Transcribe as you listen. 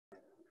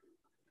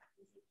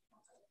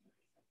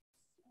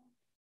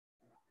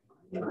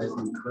Drives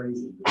me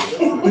crazy.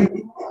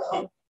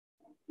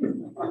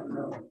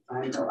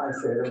 I know, I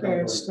said it.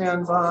 Okay,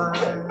 stand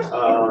by.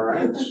 All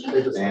right,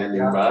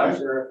 standing by.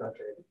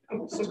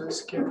 Let's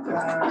just get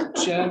that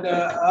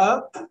agenda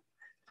up.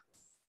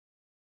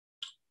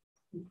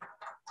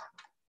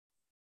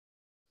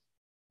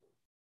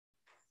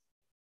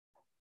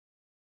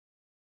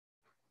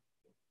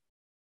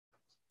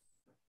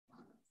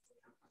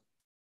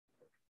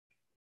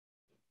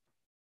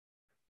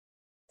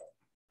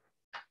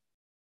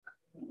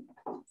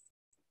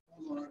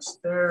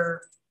 Almost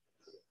there.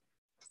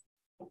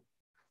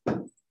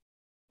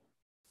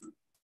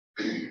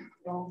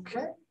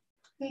 Okay.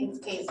 Thanks,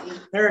 Casey.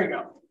 There you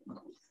go.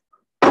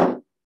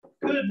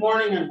 Good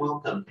morning and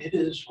welcome. It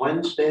is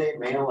Wednesday,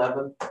 May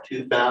 11th,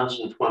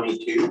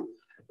 2022,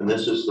 and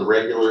this is the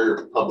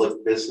regular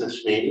public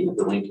business meeting of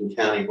the Lincoln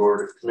County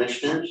Board of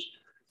Commissioners,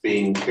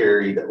 being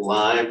carried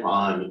live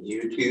on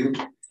YouTube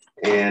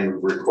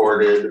and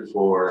recorded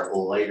for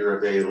later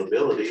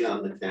availability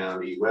on the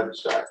county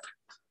website.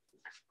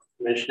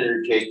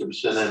 Commissioner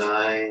Jacobson and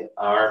I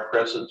are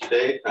present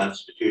today,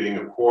 constituting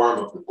a quorum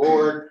of the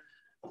board.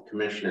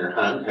 Commissioner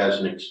Hunt has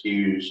an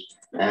excused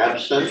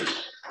absence,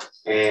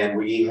 and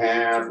we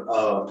have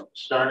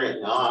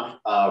starting off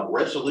a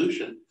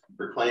resolution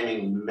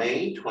proclaiming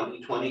May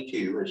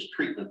 2022 as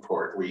Treatment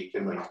Court Week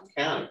in Lincoln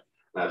County.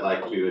 And I'd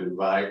like to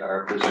invite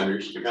our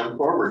presenters to come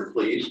forward,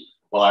 please,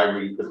 while I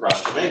read the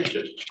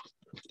proclamation.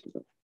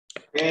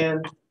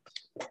 And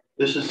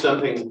this is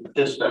something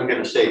just I'm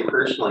going to say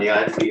personally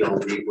I feel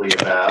deeply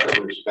about.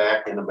 It was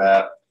back in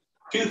about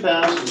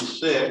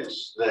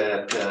 2006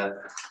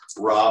 that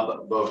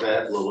Rob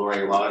Bovet,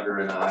 LaLaurie Lager,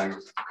 and I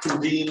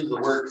convened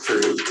the work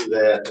group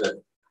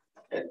that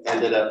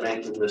ended up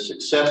making the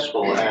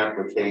successful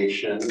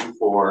application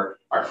for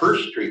our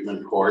first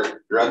treatment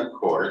court, drug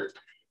court.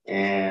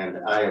 And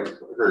I have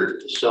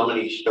heard so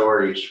many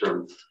stories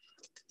from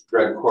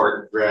drug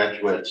court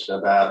graduates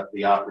about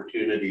the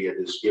opportunity it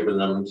has given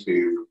them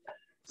to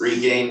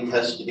regain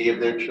custody of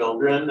their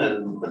children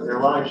and put their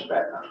lives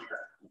back on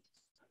track.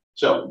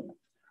 So,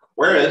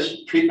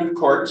 whereas treatment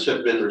courts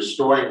have been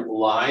restoring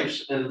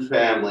lives and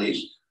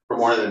families for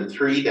more than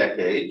 3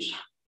 decades,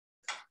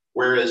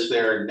 whereas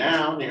there are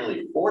now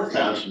nearly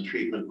 4,000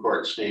 treatment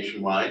courts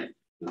nationwide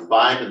and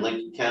 5 in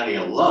Lincoln County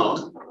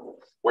alone,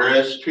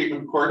 whereas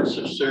treatment courts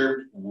have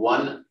served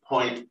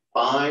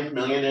 1.5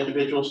 million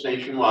individuals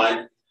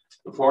nationwide,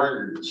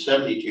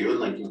 472 in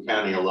Lincoln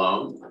County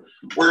alone,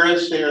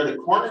 whereas they are the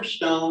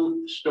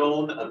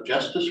cornerstone of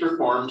justice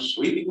reform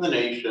sweeping the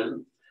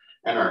nation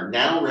and are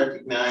now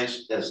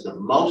recognized as the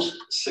most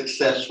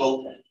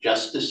successful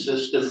justice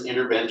system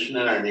intervention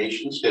in our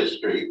nation's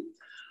history,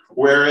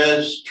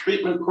 whereas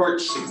treatment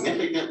courts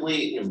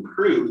significantly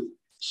improve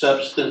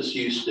substance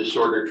use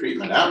disorder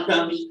treatment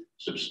outcomes,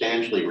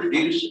 substantially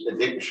reduce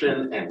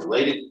addiction and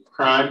related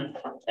crime,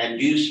 and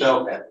do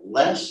so at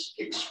less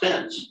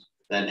expense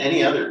than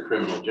any other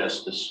criminal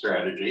justice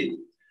strategy.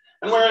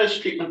 And whereas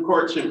treatment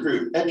courts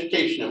improve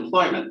education,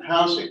 employment,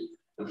 housing,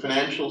 and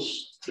financial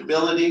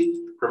stability,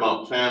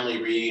 promote family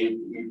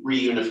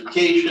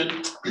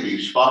reunification,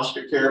 reduce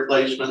foster care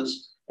placements,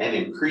 and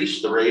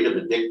increase the rate of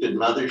addicted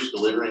mothers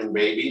delivering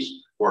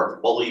babies who are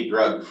fully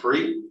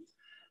drug-free.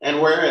 And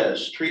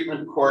whereas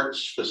treatment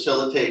courts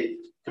facilitate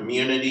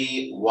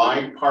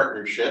community-wide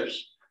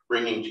partnerships,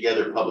 bringing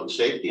together public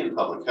safety and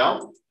public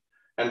health.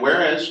 And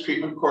whereas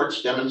treatment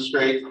courts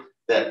demonstrate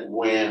that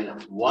when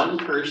one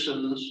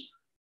person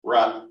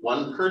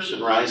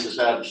rises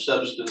out of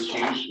substance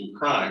use and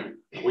crime,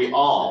 we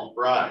all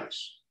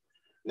rise.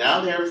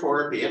 Now,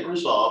 therefore, be it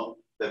resolved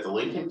that the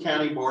Lincoln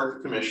County Board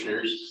of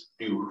Commissioners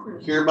do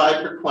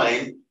hereby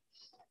proclaim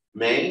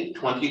May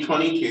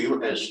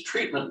 2022 as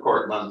Treatment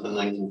Court Month in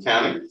Lincoln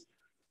County,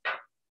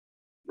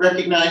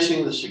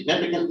 recognizing the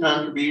significant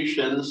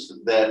contributions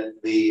that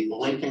the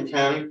Lincoln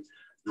County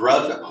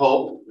Drug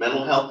Hope,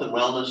 Mental Health and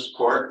Wellness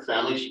Court,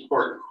 Family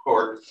Support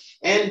Court,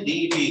 and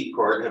DV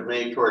Court have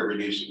made toward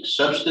reducing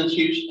substance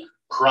use,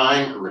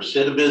 crime,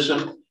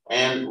 recidivism,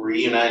 and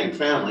reuniting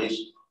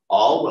families,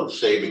 all while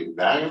saving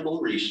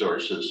valuable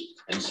resources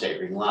and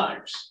saving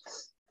lives.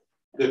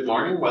 Good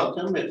morning,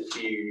 welcome.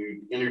 If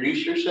you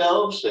introduce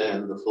yourselves,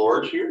 and the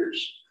floor is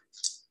yours.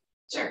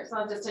 Sure, so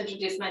I'll just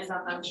introduce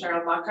myself. I'm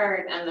Cheryl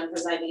Buckard. I'm the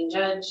presiding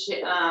judge.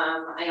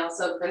 I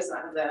also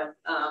have the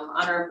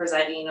honor of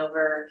presiding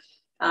over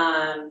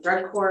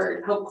drug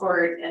court, hope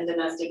court, and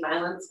domestic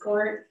violence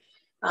court.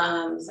 So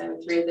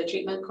I'm 3 of the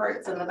treatment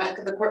courts. In the back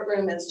of the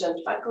courtroom is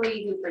Judge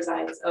Buckley, who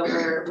presides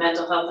over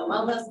mental health and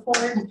wellness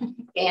court.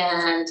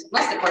 And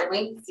most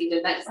importantly,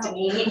 seated next to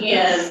me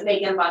is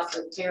Megan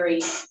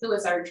Bostwick-Terry, who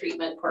is our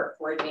treatment court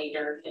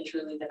coordinator and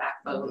truly the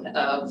backbone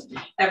of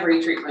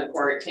every treatment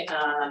court in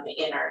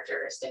our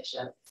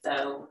jurisdiction.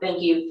 So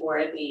thank you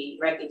for the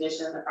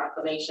recognition, the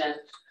proclamation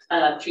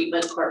of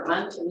Treatment Court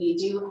Month. We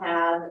do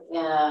have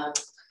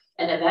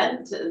an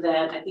event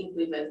that I think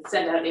we've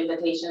sent out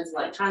invitations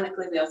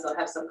electronically. We also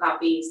have some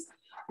copies.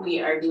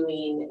 We are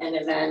doing an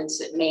event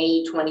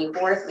May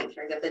 24th, make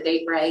sure I get the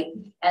date right,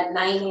 at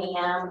 9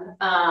 a.m.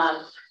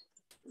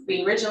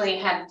 we originally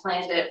had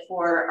planned it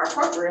for our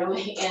courtroom,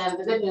 and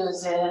the good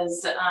news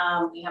is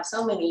we have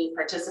so many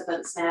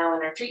participants now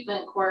in our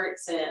treatment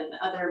courts and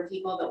other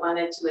people that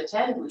wanted to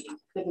attend. We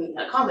couldn't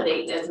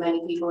accommodate as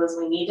many people as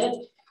we needed.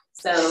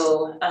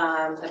 So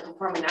the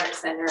Performing Arts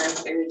Center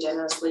very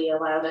generously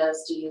allowed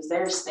us to use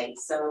their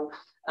space. So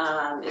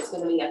it's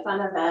going to be a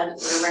fun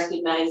event. We're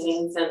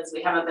recognizing, since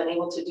we haven't been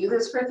able to do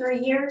this for 3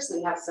 years,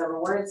 we have some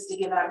awards to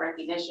give out,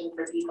 recognition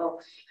for people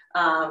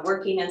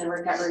working in the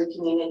recovery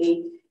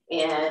community.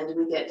 And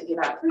we get to give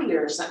out 3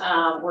 years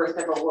worth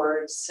of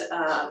awards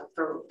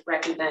for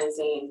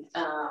recognizing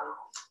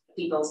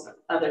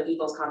other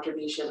people's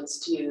contributions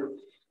to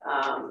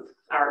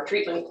our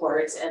treatment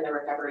courts and the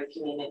recovery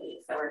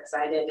community. So we're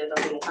excited.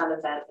 It'll be a fun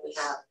event. We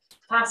have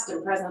past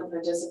and present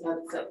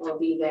participants that will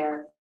be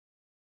there.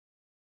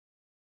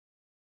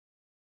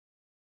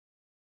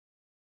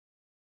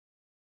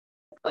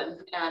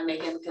 But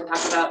Megan can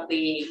talk about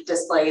the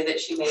display that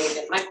she made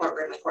in my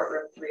courtroom, in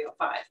courtroom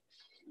 305.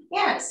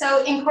 Yeah,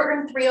 so in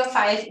courtroom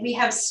 305, we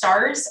have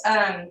stars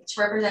to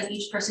represent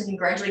each person who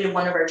graduated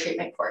one of our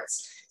treatment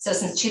courts. So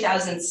since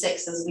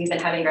 2006, as we've been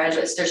having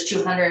graduates, there's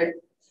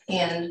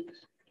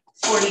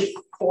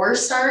 244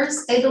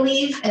 stars, I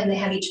believe, and they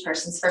have each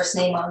person's first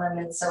name on them.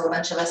 And so a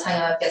bunch of us hung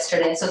up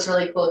yesterday. So it's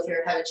really cool if you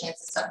ever have a chance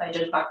to stop by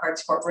Judge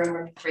Bockhart's courtroom,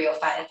 room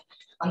 305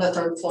 on the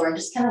 3rd floor, and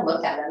just kind of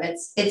look at them.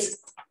 It's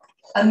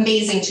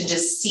amazing to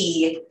just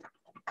see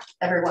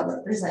everyone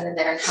represented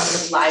there and how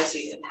many lives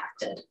we've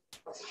impacted.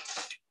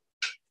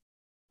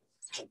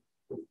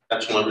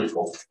 That's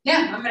wonderful.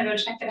 Yeah, I'm gonna go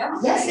check it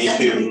out. Yes, Me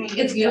too.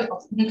 It's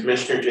beautiful.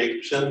 Commissioner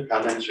Jacobson,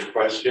 comments or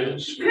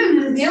questions?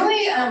 The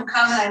only comment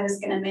I was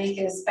gonna make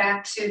is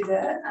back to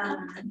the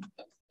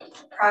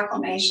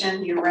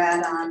proclamation you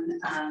read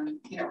on,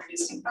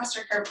 reducing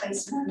foster care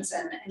placements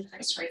and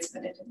increased rates of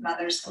addicted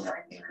mothers who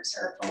are years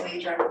are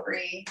fully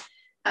drug-free.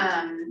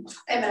 I've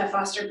been a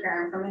foster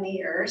parent for many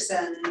years,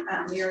 and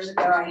years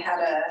ago I had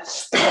a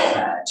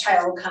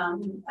child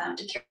come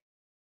to care.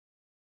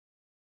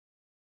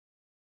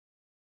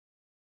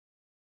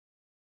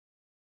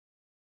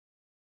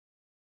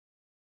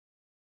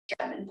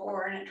 Had been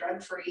born and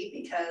drug-free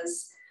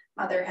because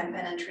mother had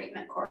been in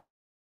treatment court.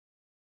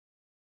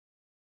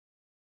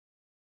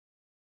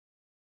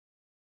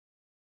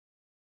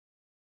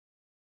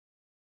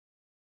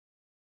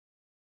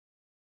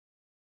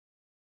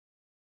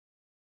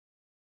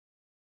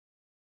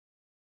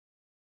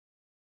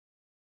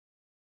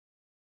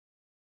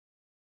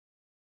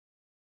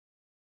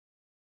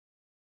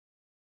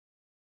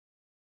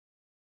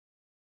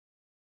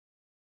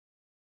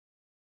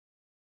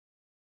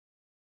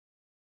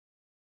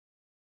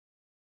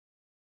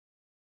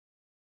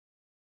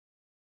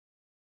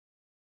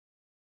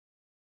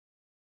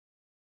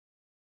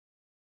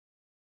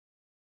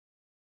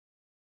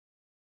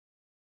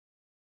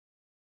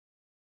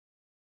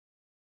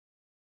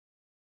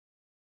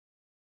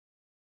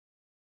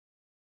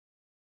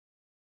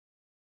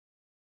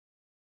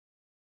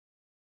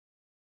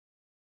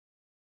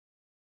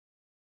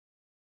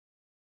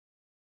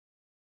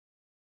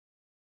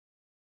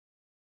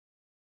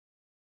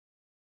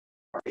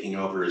 Taking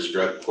over as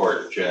drug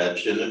court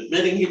judge and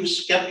admitting he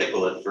was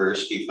skeptical at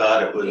first. He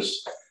thought it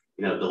was,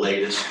 the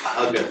latest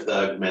hug a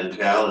thug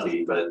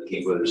mentality, but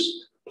he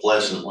was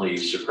pleasantly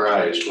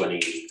surprised when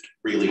he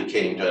really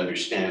came to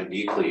understand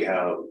deeply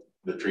how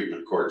the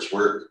treatment courts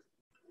work.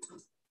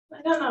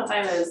 I don't know if I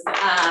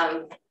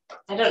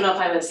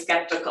was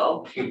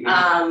skeptical.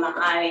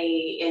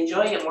 I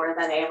enjoy it more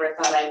than I ever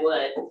thought I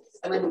would.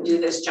 I wouldn't do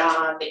this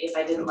job if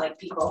I didn't like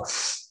people.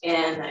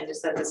 And I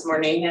just said this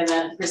morning in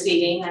a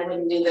proceeding, I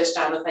wouldn't do this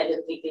job if I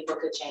didn't think people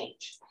could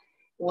change.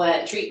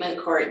 What treatment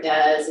court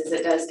does is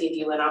it does give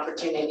you an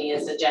opportunity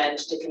as a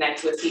judge to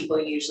connect with people.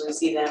 You usually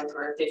see them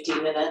for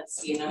 15 minutes,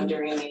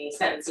 during a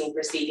sentencing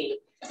proceeding.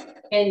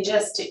 And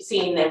just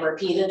seeing them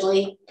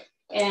repeatedly.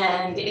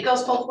 And it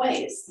goes both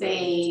ways.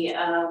 They,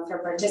 for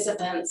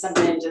participants,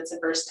 sometimes it's the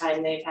first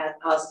time they've had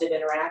positive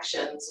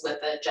interactions with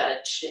a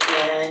judge,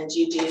 and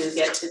you do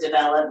get to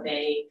develop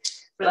a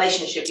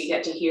relationship. You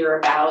get to hear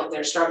about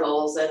their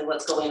struggles and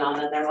what's going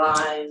on in their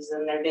lives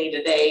and their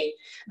day-to-day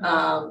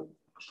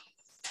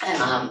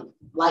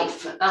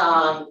life.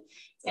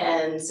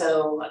 And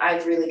so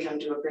I've really come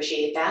to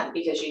appreciate that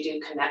because you do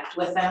connect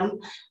with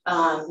them.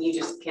 You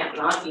just can't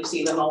not, you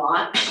see them a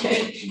lot.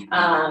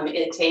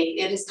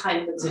 It is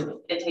time consuming.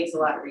 It takes a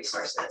lot of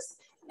resources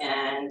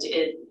and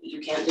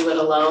you can't do it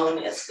alone.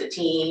 It's the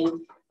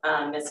team.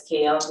 Ms.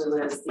 Kale,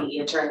 who is the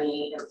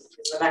attorney in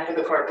the back of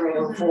the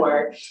courtroom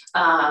for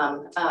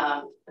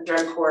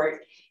drug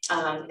court.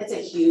 It's a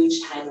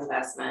huge time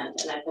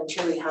investment, and I've been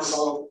truly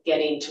humbled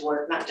getting to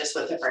work not just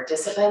with the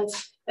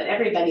participants, but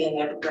everybody in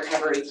the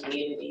recovery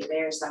community.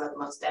 They're some of the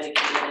most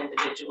dedicated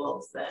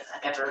individuals that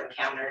I've ever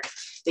encountered.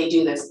 They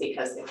do this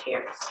because they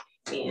care,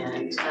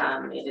 and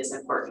it is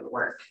important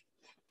work.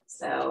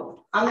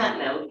 So on that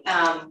note,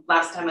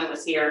 last time I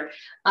was here,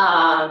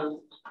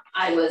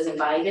 I was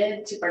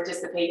invited to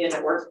participate in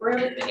a work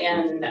group,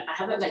 and I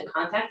haven't been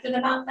contacted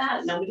about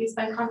that. Nobody's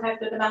been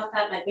contacted about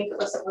that, and I think it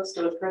was supposed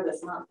to occur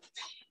this month.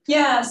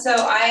 Yeah, so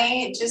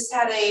I just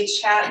had a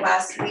chat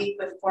last week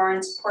with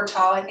Florence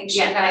Portal. I think she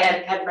Yeah, I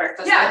had. had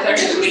breakfast Yeah, with her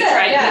that's what this she week, said,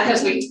 right? yeah.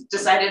 Because we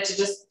decided to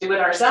just do it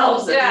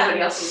ourselves and Yeah.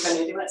 nobody else was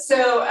gonna do it.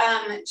 So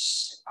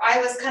I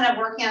was kind of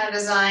working on a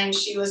design,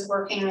 she was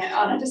working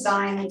on a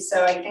design, and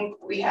so I think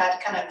we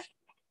had kind of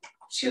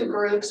two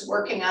groups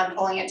working on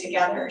pulling it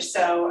together.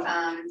 So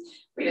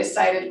we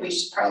decided we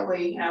should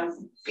probably,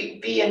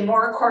 be in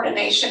more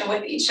coordination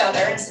with each other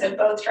instead of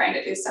both trying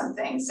to do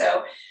something.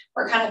 So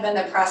we're kind of in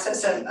the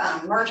process of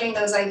merging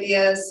those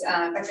ideas.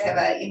 In fact, I have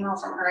an email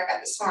from her I got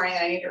this morning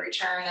that I need to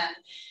return.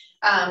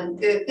 And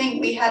the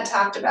thing we had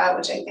talked about,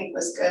 which I think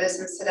was good, is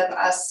instead of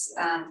us,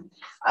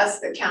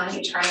 the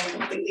county, trying to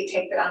completely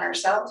take that on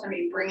ourselves,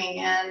 maybe bringing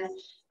in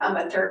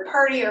a third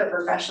party or a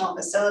professional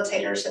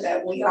facilitator so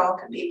that we all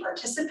can be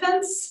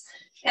participants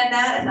in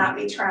that and not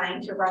be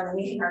trying to run the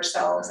meeting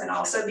ourselves and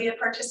also be a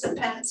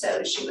participant.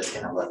 So she was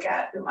going to look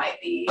at who might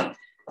be,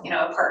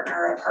 a partner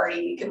or a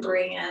party we could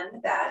bring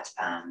in that,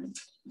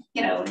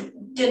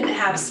 didn't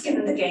have skin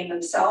in the game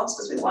themselves,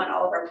 because we want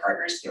all of our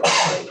partners to be able to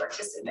fully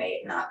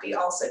participate and not be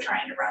also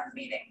trying to run the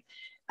meeting.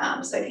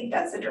 So I think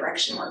that's the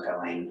direction we're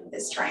going,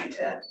 is trying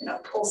to,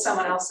 pull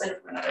someone else in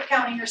from another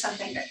county or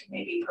something that could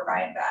maybe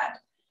provide that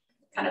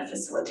kind of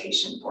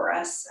facilitation for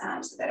us,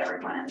 so that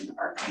everyone in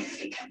our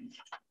community can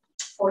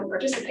fully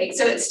participate.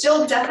 So it's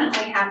still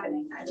definitely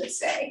happening, I would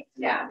say.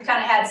 Yeah, we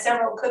kind of had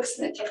several cooks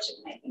in the kitchen.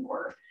 I think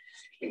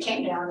we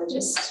came down to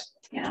just,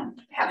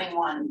 having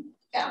one.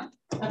 Yeah.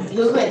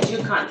 Who had you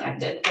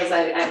contacted? Because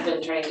I've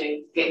been trying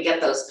to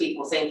get those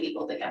same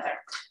people together.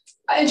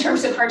 In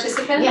terms of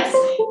participants? Yes.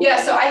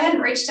 Yeah, so I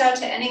hadn't reached out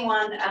to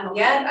anyone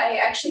yet. I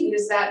actually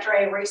used that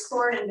dry erase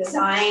board and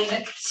designed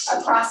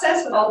a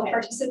process with all the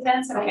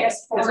participants, and I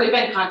guess Because we've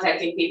been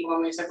contacting people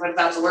and we said, what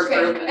about the work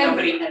Okay, group? And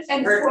nobody has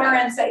and heard about it.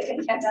 Florence, I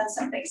think, had done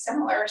something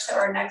similar, so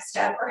our next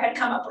step, or had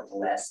come up with a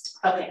list.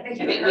 Okay, I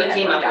think we you and her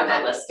came had up done with a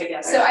that. list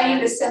together. So I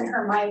need to send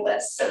her my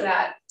list so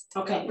that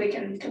Okay, we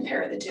can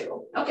compare the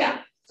two. okay,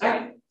 all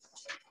right.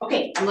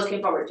 Okay, I'm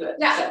looking forward to it.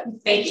 Yeah. So,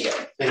 thank you.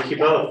 Thank you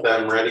both.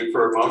 I'm ready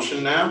for a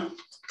motion now.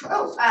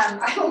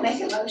 I will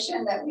make a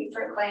motion that we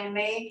proclaim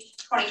May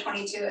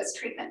 2022 as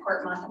Treatment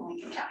Court Month in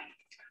Lincoln County.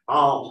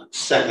 I'll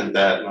second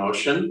that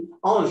motion.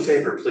 All in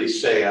favor,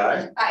 please say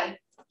aye. Aye.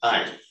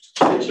 Aye.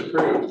 It's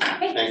approved.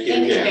 Okay, Thank you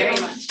thank you again.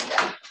 very much.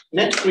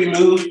 Next, we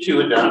move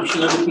to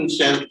adoption of the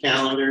consent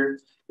calendar.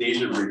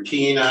 These are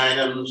routine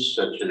items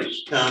such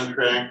as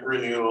contract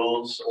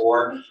renewals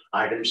or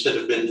items that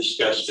have been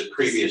discussed at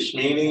previous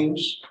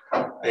meetings.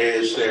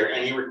 Is there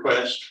any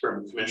request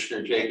from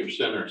Commissioner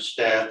Jacobson or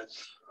staff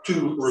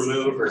to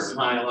remove or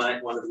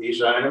highlight one of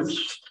these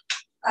items?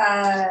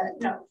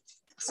 No.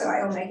 So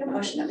I will make a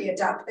motion that we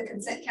adopt the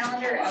consent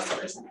calendar as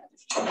presented.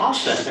 I'll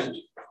second.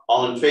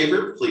 All in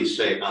favor, please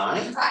say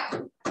aye. Aye.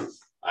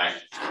 Aye.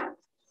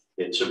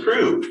 It's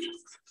approved.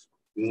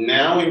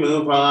 Now we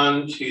move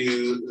on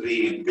to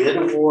the bid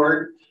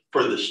award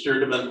for the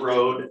Sturdivant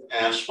Road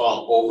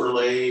Asphalt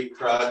Overlay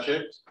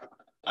Project.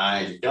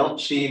 I don't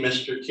see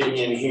Mr.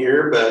 Kenyon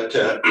here, but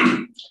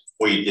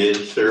we did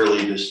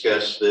thoroughly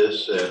discuss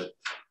this at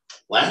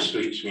last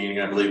week's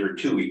meeting, I believe, or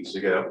 2 weeks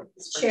ago.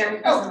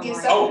 Chair. Oh, you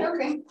said, Oh.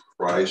 okay.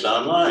 Rise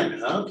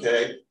online,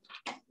 okay.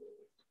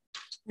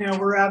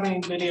 We're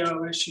having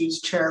video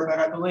issues, Chair, but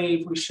I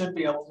believe we should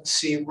be able to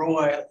see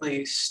Roy at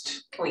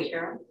least. Can we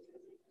hear him?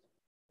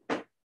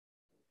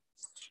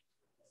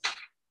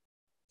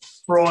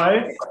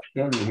 Roy?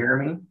 Can you hear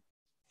me?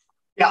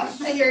 Yeah.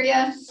 I hear you.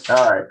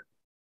 All right.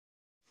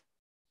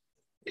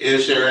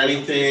 Is there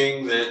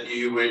anything that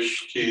you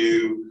wish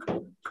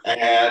to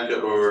add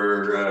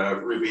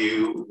or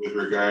review with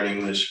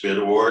regarding this bid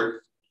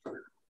award?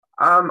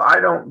 I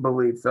don't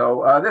believe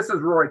so. This is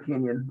Roy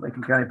Kenyon,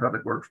 Lincoln County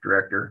Public Works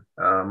Director.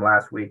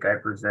 Last week I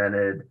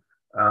presented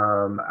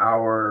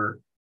our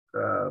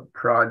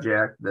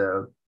project,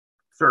 the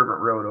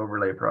Servant Road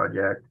Overlay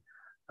Project.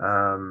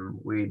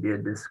 We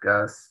did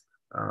discuss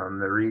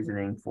the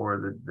reasoning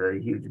for the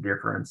huge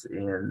difference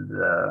in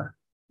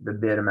the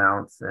bid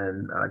amounts,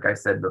 and like I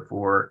said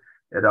before,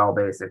 it all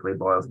basically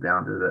boils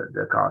down to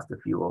the cost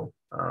of fuel.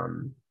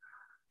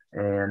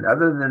 And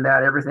other than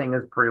that, everything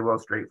is pretty well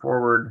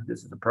straightforward.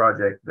 This is a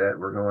project that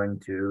we're going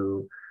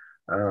to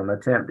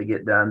attempt to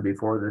get done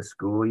before the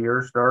school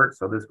year starts.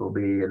 So this will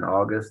be in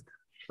August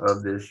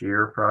of this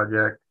year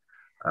project.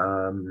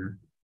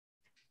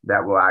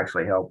 That will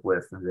actually help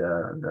with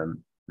the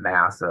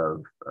mass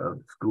of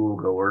school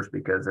goers,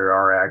 because there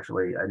are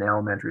actually an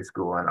elementary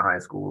school and a high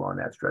school on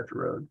that stretch of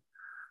road.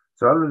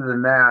 So other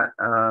than that,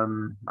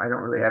 I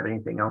don't really have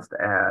anything else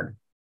to add.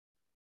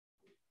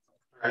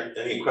 All right,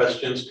 any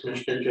questions,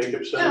 Commissioner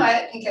Jacobson? No,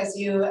 I think as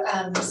you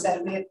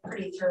said, we had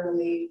pretty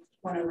thoroughly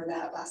went over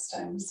that last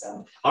time,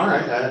 so. All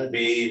right, I'd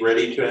be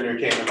ready to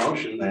entertain a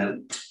motion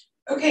then.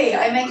 Okay,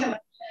 I make a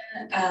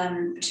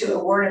motion to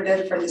award a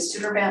bid for the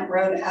Sturdivant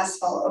Road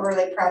Asphalt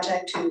Overlay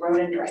Project to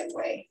Road and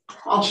Driveway.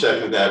 I'll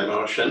second that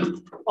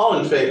motion. All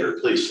in favor,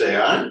 please say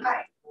aye.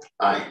 Aye.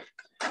 Aye.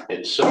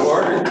 It's so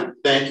ordered.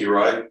 Thank you,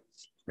 Roy.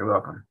 You're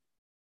welcome.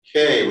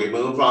 Okay, we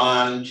move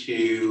on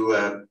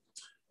to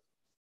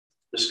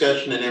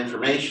discussion and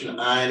information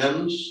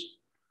items.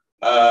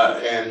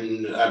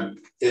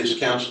 Is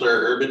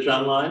Councillor Urbich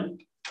online?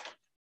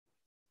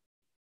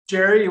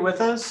 Jerry, you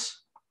with us?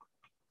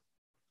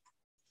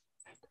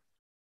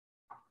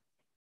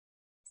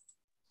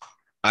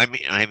 I'm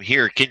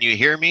here. Can you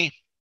hear me?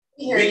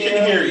 We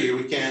can hear you.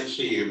 We can't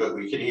see you, but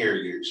we can hear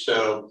you.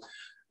 So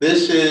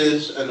this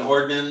is an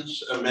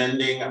ordinance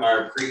amending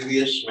our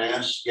previous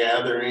mass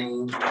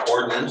gathering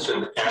ordinance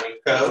in the county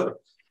code.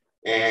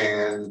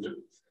 And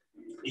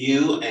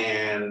you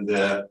and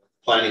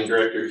Planning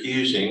Director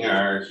Husing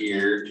are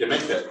here to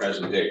make that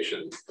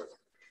presentation.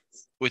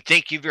 Well,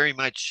 thank you very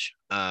much,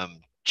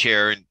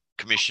 Chair and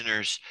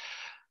Commissioners.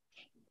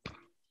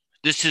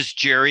 This is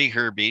Jerry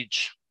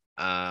Herbige.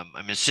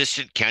 I'm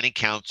Assistant County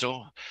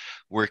Counsel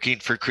working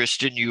for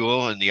Kristen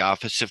Ewell in the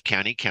Office of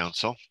County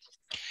Counsel.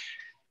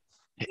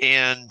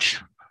 And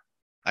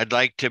I'd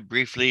like to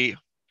briefly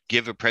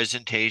give a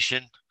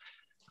presentation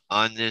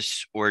on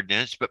this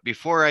ordinance. But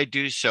before I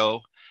do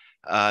so,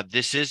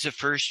 this is a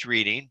first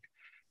reading,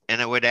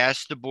 and I would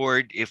ask the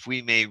board if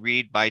we may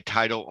read by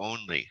title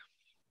only.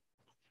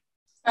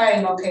 I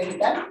am okay with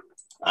that.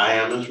 I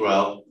am as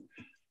well.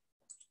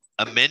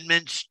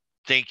 Amendments,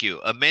 thank you.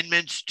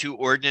 Amendments to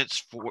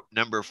ordinance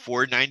number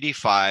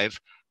 495,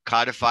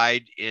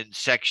 codified in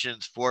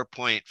sections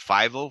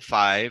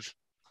 4.505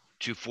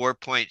 to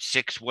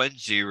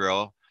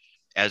 4.610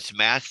 as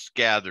mass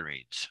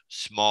gatherings,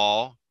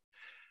 small,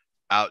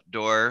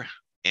 outdoor,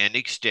 and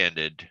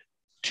extended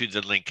to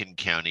the Lincoln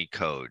County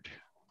Code.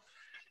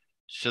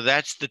 So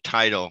that's the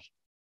title.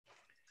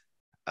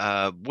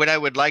 What I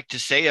would like to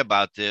say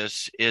about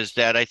this is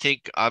that I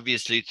think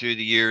obviously through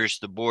the years,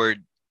 the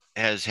board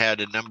has had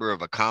a number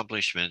of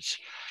accomplishments,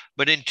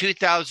 but in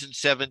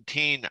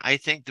 2017, I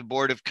think the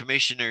Board of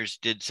Commissioners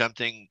did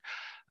something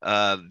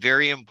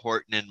very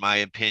important in my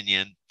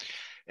opinion,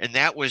 and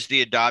that was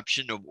the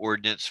adoption of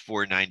Ordinance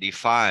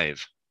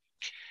 495.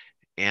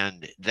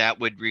 And that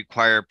would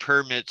require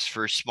permits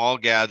for small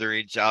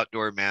gatherings,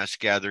 outdoor mass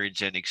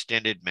gatherings, and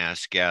extended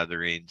mass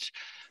gatherings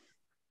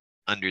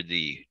under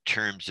the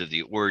terms of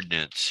the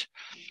ordinance.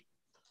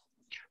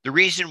 The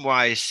reason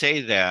why I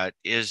say that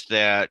is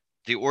that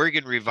the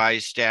Oregon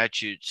Revised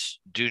Statutes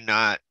do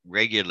not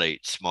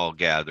regulate small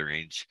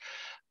gatherings,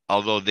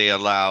 although they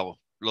allow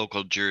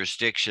local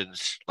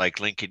jurisdictions like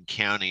Lincoln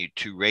County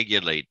to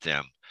regulate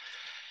them.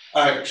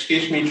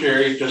 Excuse me,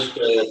 Jerry, just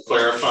a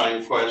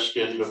clarifying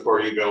question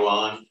before you go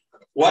on.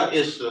 What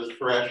is the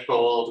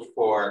threshold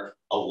for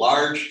a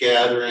large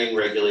gathering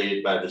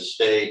regulated by the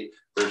state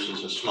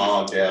versus a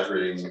small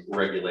gathering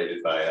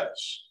regulated by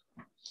us?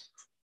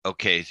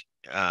 Okay,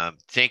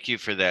 thank you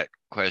for that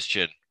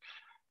question.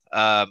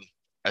 A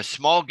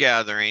small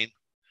gathering,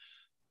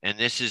 and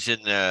this is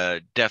in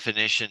the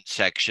definition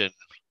section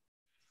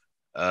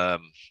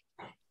of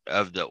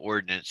the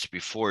ordinance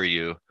before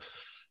you,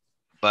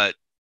 but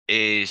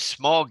a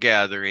small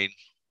gathering,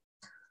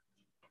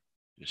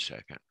 just a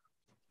second,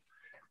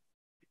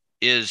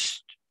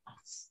 is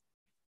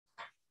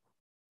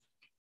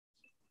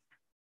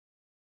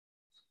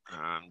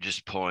I'm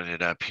just pulling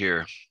it up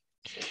here.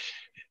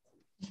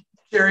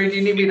 Jerry, do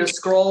you need me to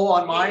scroll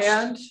on my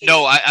end?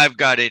 No, I've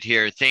got it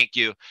here. Thank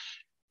you.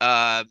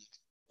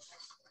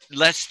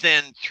 Less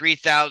than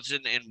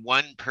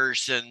 3,001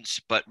 persons,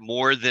 but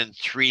more than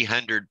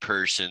 300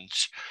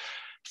 persons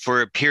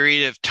for a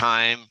period of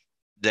time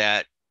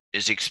that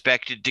is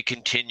expected to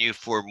continue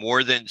for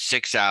more than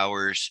 6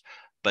 hours,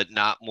 but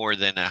not more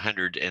than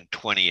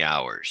 120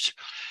 hours.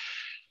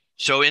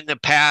 So in the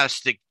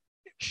past, the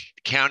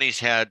counties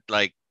had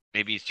like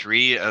maybe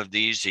 3 of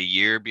these a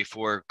year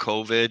before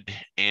COVID,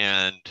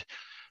 and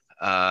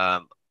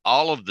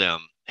all of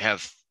them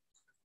have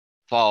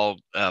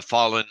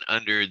fallen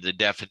under the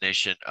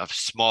definition of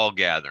small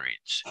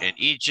gatherings. And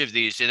each of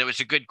these, and it was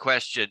a good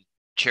question,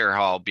 Chair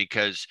Hall,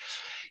 because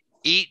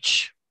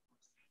each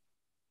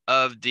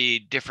of the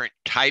different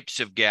types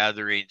of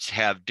gatherings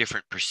have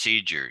different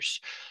procedures.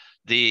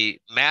 The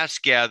mass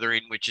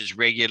gathering, which is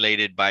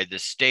regulated by the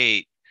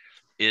state,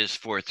 is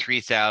for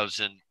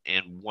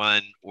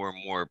 3,001 or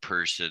more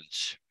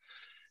persons.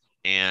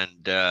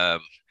 And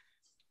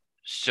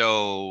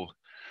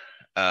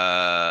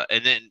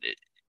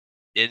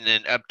and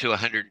then up to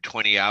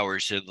 120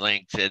 hours in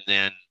length. And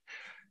then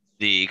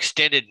the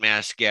extended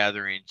mass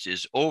gatherings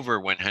is over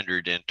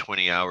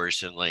 120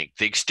 hours in length.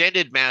 The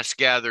extended mass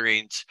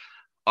gatherings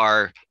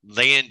are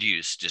land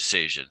use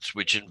decisions,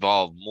 which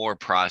involve more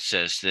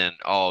process than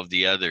all of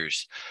the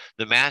others.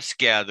 The mass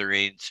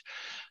gatherings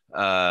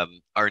are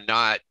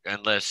not,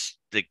 unless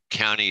the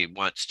county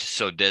wants to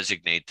so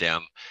designate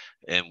them,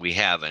 and we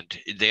haven't.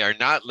 They are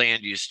not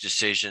land use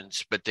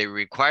decisions, but they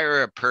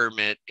require a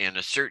permit and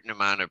a certain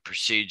amount of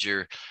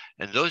procedure,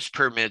 and those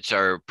permits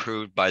are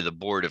approved by the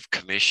Board of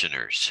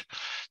Commissioners.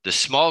 The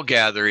small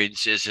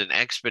gatherings is an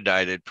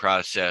expedited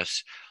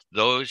process.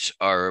 Those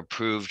are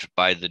approved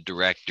by the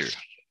director.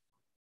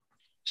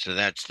 So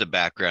that's the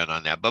background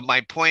on that. But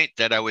my point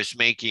that I was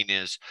making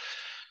is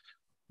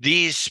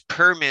these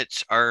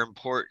permits are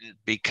important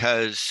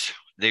because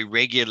they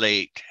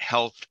regulate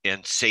health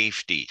and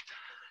safety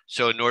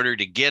So in order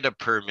to get a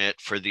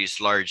permit for these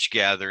large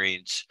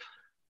gatherings,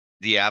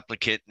 the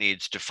applicant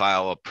needs to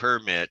file a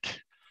permit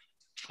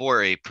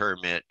for a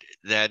permit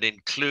that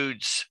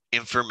includes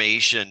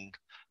information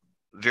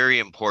very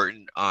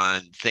important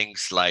on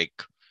things like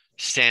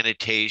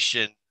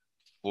sanitation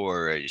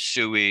or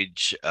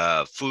sewage,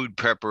 food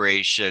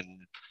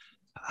preparation,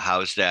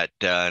 how's that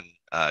done,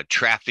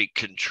 traffic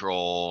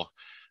control,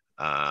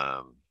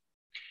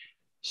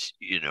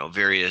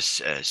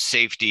 various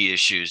safety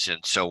issues and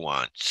so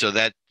on. So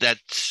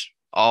that's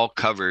all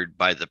covered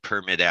by the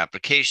permit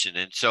application.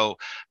 And so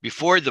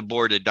before the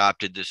board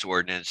adopted this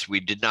ordinance, we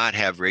did not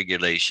have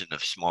regulation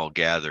of small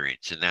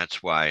gatherings. And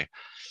that's why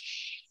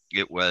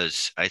it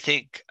was, I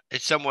think,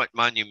 it's somewhat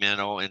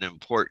monumental and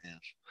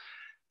important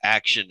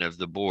action of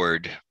the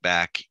board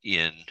back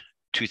in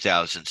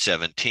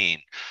 2017.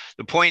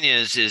 The point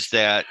is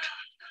that,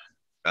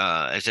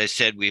 as I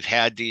said, we've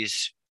had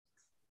these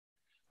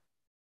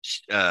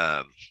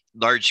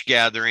large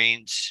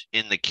gatherings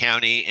in the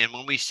county. And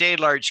when we say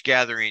large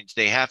gatherings,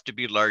 they have to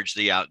be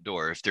largely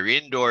outdoor. If they're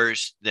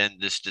indoors, then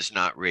this does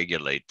not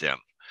regulate them.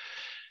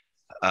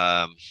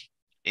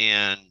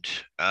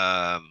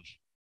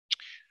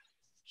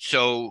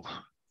 So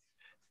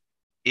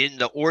in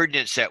the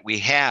ordinance that we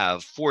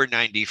have,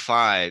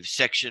 495,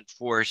 section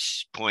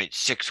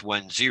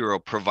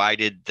 4.610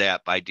 provided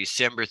that by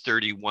December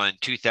 31,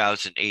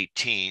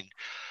 2018,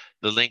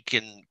 the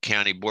Lincoln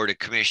County Board of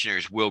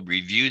Commissioners will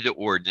review the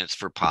ordinance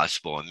for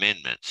possible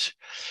amendments.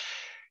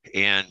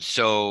 And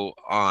so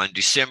on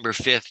December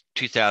 5th,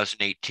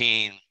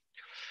 2018,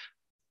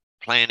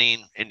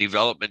 Planning and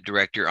Development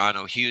Director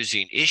Onno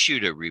Husing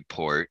issued a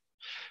report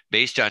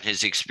based on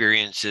his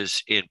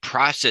experiences in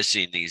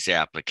processing these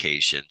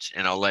applications.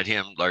 And I'll let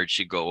him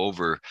largely go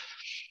over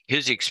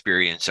his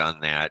experience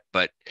on that.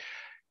 But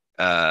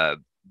the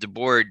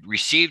board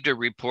received a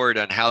report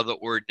on how the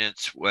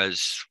ordinance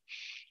was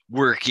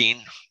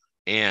working,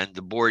 and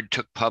the board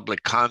took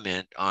public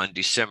comment on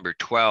December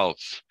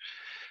 12th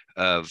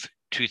of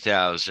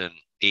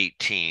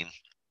 2018.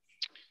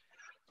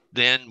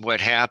 Then what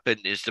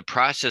happened is the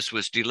process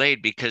was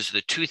delayed because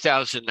the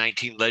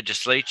 2019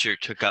 legislature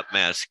took up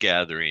mass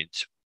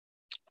gatherings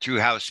through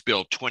House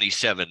Bill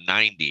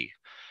 2790.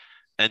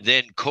 And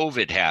then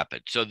COVID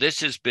happened. So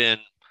this has been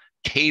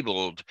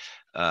tabled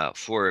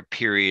for a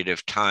period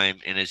of time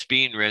and is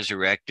being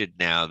resurrected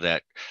now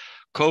that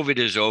COVID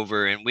is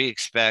over. And we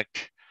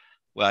expect,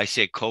 well, I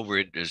say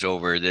COVID is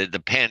over.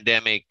 The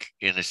pandemic,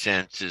 in a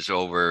sense, is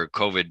over.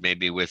 COVID may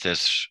be with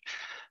us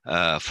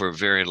for a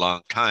very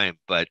long time,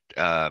 but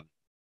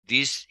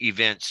these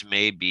events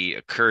may be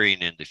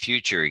occurring in the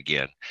future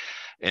again.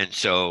 And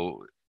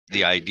so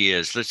the idea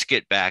is, let's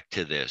get back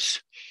to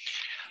this.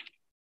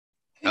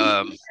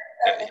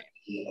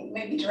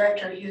 Maybe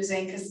Director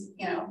Husing, because,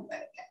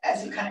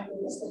 as you kind of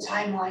gave us the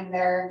timeline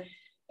there,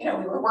 we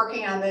were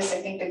working on this.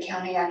 I think the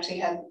county actually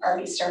had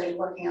already started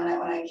working on it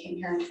when I came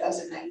here in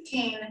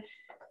 2019.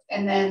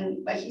 And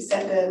then, like you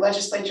said, the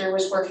legislature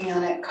was working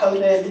on it,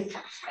 COVID,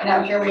 and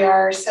now here we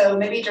are. So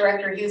maybe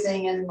Director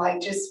Husing, in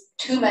like just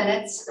 2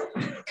 minutes,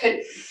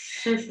 could,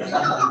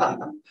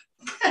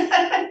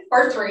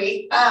 or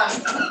 3,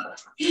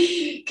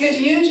 could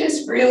you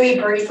just really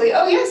briefly,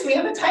 oh yes, we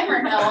have a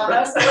timer now on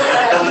us.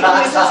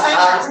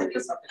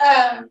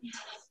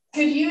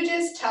 Could you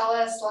just tell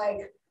us,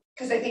 like,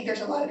 because I think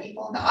there's a lot of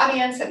people in the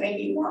audience that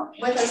maybe weren't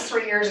with us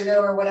 3 years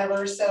ago or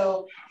whatever.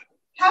 So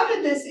how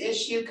did this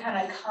issue kind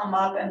of come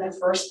up in the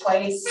first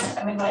place?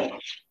 I mean, like,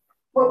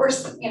 what were,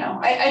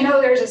 I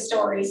know there's a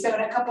story. So in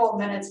a couple of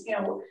minutes,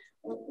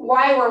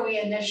 why were we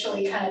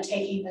initially kind of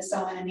taking this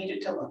on and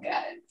needed to look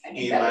at it?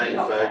 Do you mind if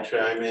I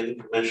chime in,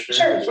 Commissioner?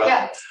 Sure, as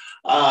well?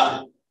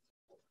 yeah.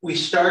 We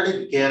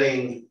started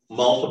getting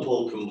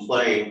multiple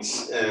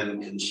complaints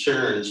and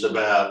concerns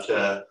about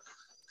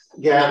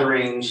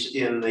gatherings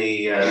in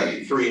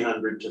the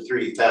 300 to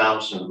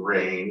 3,000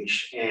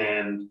 range.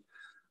 And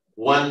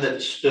one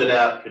that stood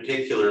out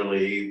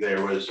particularly,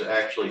 there was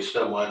actually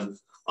someone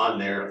on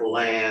their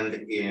land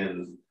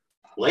in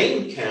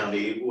Lane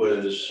County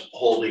was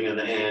holding an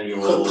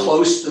annual.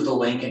 Close to the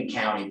Lincoln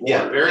County border.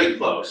 Yeah, very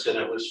close. And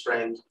it was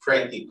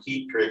Frankie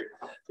Petrick,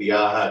 the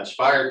Yachats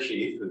fire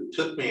chief, who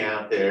took me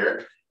out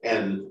there.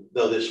 And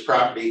though this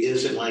property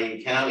is in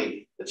Lane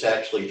County, it's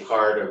actually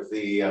part of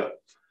the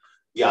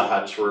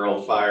Yachats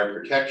Rural Fire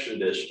Protection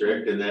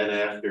District. And then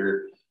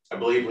after, I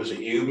believe, was it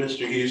you,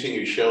 Mr. Husing,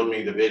 who showed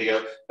me the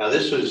video? Now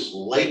this was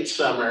late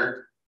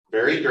summer,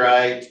 very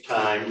dry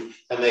time,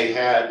 and they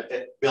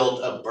had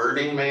built a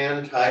Burning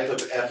Man type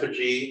of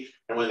effigy.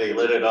 And when they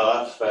lit it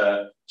off,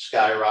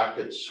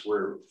 skyrockets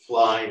were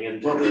flying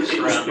into the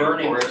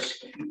surrounding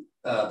forest.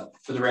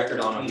 For the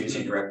record, Onno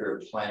Husing, Director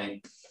of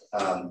Planning.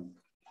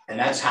 And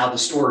that's how the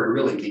story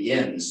really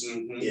begins,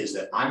 is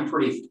that I'm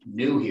pretty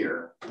new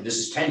here. And this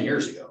is 10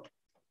 years ago.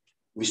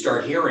 We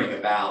start hearing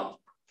about,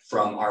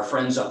 from our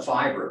friends up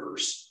Five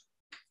Rivers,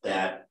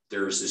 that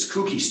there's this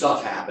kooky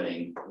stuff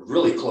happening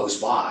really close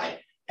by.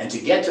 And to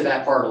get to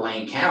that part of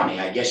Lane County,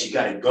 I guess you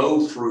got to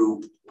go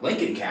through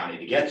Lincoln County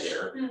to get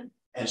there.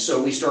 And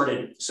so we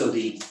started, so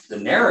the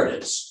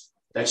narratives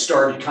that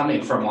started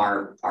coming from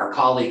our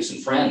colleagues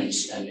and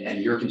friends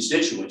and your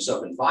constituents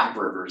up in Five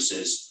Rivers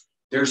is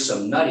there's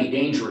some nutty,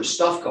 dangerous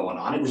stuff going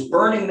on. It was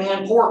Burning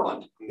Man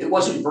Portland. It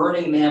wasn't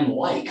Burning Man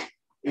like.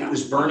 It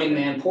was Burning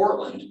Man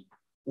Portland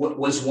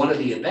was one of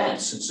the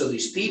events. And so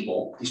these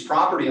people, these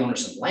property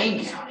owners in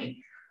Lane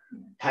County,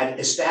 had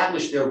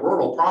established their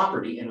rural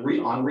property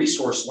on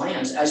resource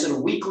lands as a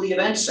weekly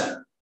event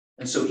center.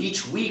 And so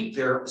each week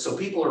so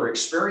people are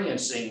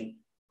experiencing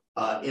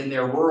in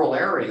their rural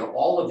area,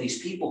 all of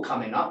these people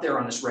coming up there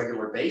on this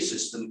regular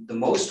basis.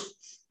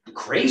 The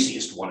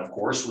craziest one, of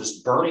course, was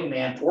Burning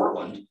Man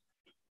Portland.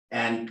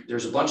 And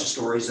there's a bunch of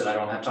stories that I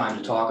don't have time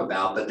to talk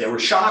about, but they were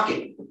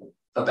shocking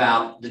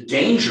about the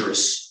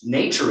dangerous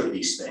nature of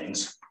these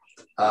things.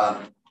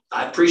 I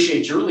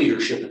appreciate your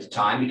leadership at the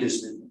time,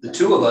 because the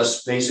two of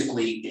us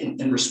basically,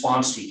 in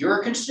response to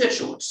your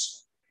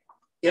constituents,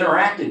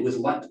 interacted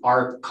with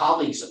our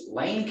colleagues at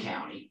Lane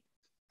County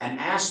and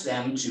asked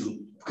them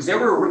to, because they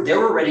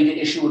were ready to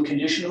issue a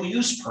conditional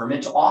use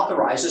permit to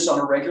authorize this on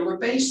a regular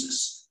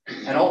basis.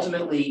 And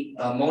ultimately,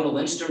 Mona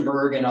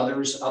Linstenberg and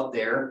others up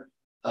there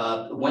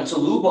went to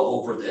LUBA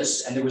over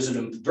this, and there was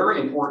a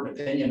very important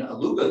opinion, a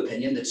LUBA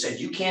opinion, that said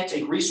you can't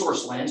take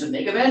resource lands and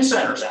make event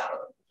centers out of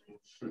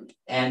them.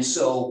 And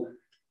so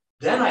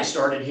then I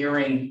started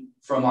hearing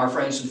from our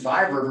friends in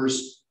Five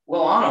Rivers,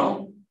 well,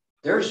 Anno,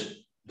 there's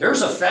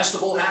a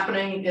festival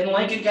happening in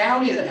Lincoln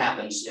County that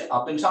happens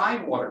up in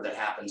Tidewater that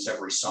happens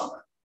every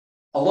summer,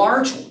 a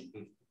large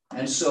one.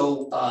 And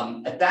so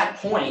at that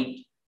point,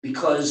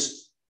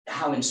 because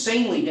how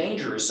insanely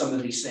dangerous some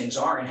of these things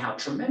are and how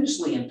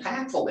tremendously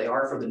impactful they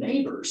are for the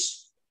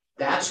neighbors,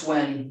 that's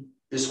when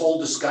this whole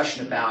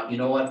discussion about, you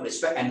know what,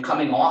 and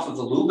coming off of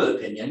the LUBA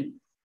opinion,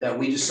 that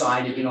we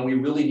decided, you know, we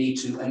really need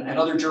to, and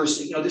other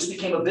jurisdictions, you know, this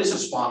became a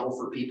business model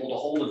for people to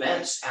hold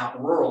events out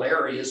in rural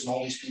areas, and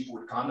all these people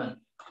would come.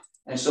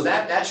 And so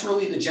that's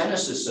really the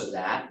genesis of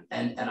that.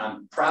 And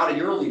I'm proud of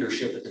your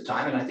leadership at the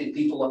time. And I think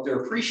people up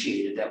there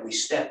appreciated that we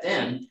stepped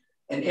in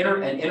and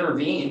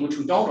intervened, which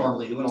we don't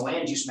normally do in a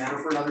land use matter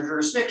for another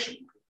jurisdiction.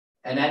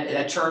 And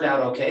that turned out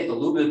okay, the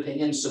LUBA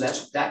opinion. So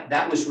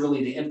that was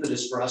really the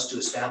impetus for us to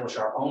establish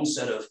our own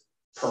set of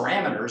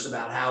parameters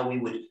about how we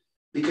would,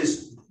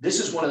 because this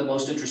is one of the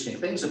most interesting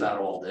things about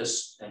all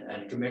this,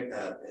 and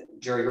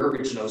Jerry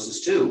Urgich knows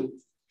this too.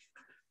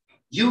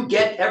 You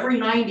get every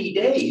 90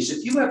 days,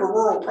 if you have a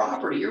rural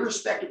property,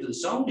 irrespective of the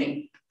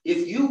zoning,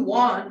 if you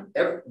want,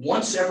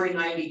 once every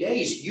 90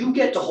 days, you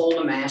get to hold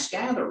a mass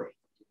gathering.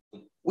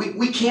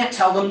 We can't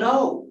tell them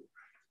no.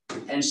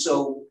 And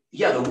so,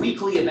 yeah, the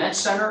weekly event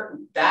center,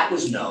 that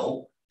was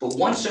no, but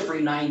once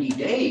every 90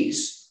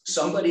 days,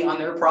 somebody on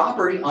their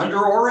property under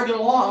Oregon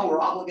law,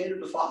 we're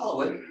obligated to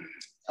follow it,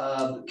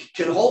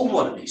 can hold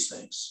one of these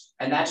things.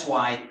 And that's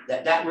why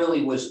that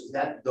really was,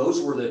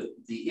 those were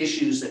the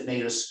issues that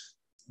made us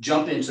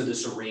jump into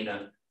this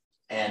arena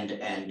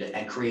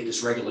and create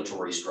this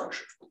regulatory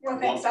structure. Well,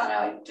 thanks, Anna.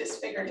 I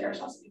just figured there were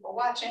lots of people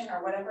watching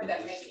or whatever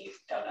that maybe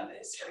don't know the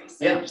history.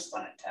 So yeah. I just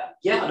wanted to.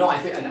 Yeah, no, I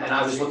think, and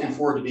I was looking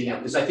forward to being able,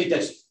 because I think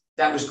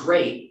that was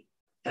great.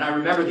 And I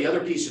remember the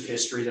other piece of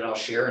history that I'll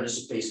share, and this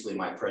is basically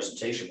my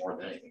presentation more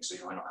than anything. So,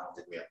 you know, I don't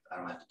think I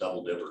don't have to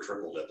double dip or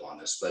triple dip on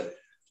this, but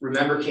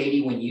remember,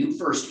 Katie, when you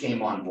first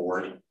came on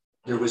board,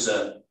 there was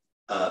a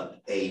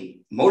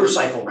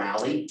motorcycle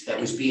rally that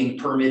was being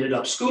permitted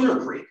up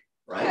Schooner Creek,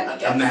 right?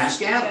 A mass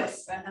gathering.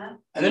 Yes,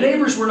 and the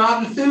neighbors were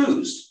not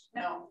enthused.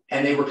 No.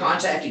 And they were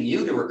contacting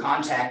you, they were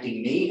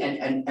contacting me.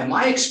 And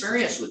my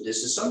experience with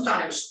this is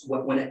sometimes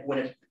when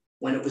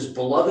it was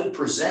Beloved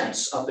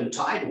Presents up in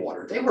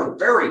Tidewater, they were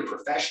very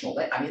professional.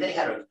 They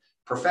had a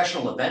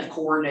professional event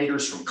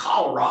coordinators from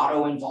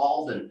Colorado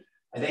involved, and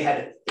they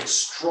had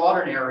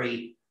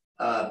extraordinary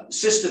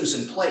systems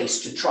in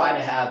place to try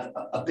to have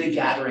a big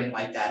gathering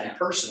like that in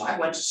person. I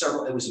went to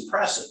several, it was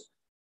impressive.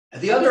 At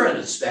the other end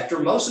of the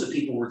spectrum, most of the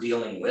people we're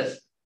dealing with,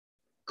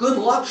 good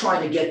luck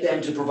trying to get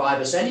them to provide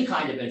us any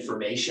kind of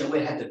information. We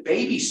had to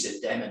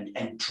babysit them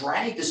and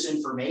drag this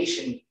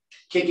information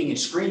kicking and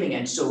screaming.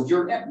 And so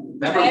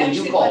remember when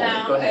you called me,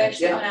 go ahead. I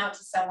actually went out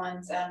to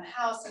someone's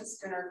house in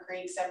Schooner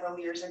Creek several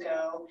years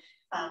ago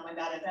when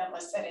that event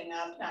was setting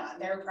up, not on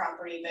their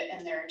property, but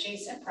in their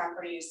adjacent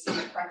property, to see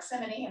the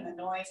proximity and the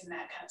noise and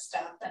that kind of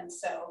stuff. And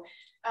so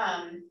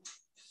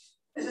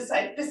this is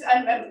like this,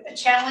 I'm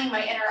channeling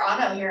my inner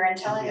Anno here and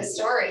telling a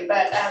story,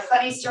 but a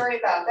funny story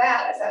about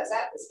that, as I was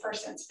at this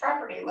person's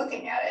property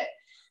looking at it,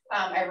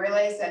 I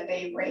realized that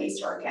they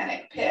raised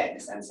organic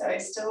pigs. And so I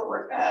still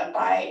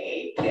buy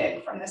a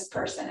pig from this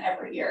person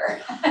every year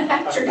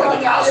after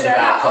going out to their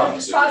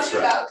house.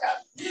 Positive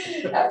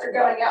outcome. After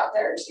going out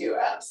there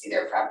to see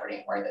their property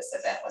and where this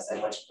event was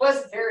in, which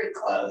was very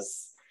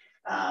close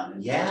to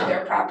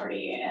their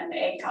property and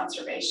egg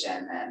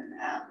conservation. And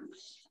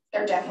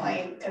they're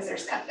definitely, because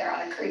they're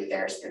on a creek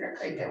there, Schooner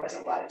Creek, there was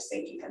a lot of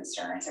safety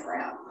concerns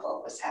around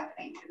what was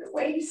happening to the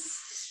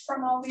waste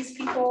from all these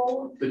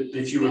people. But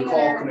if you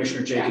recall,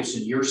 Commissioner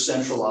Jacobson, your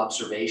central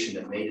observation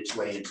that made its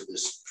way into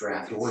this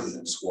draft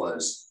ordinance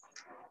was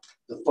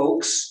the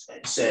folks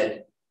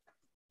said,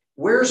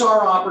 where's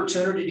our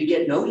opportunity to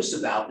get notice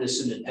about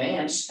this in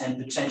advance and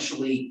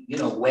potentially,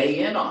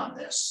 weigh in on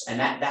this? And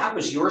that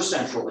was your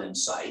central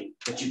insight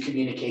that you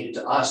communicated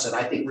to us that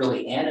I think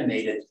really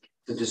animated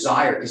the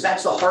desire, because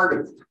that's the heart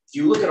of, if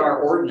you look at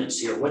our ordinance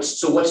here, what's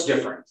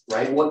different,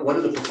 right? What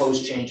do the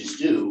proposed changes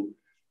do?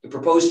 The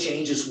proposed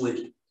changes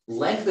would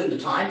lengthen the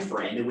time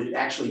frame. It would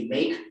actually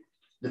make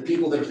the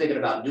people that are thinking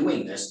about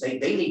doing this, they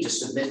need to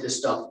submit this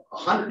stuff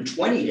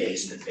 120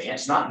 days in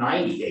advance, not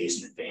 90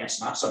 days in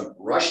advance, not some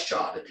rush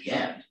job at the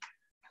end.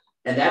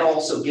 And that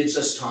also gives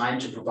us time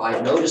to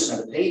provide notice in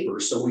the paper.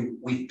 So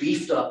we've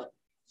beefed up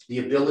the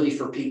ability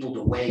for people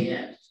to weigh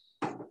in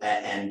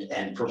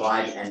and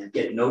provide and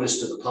get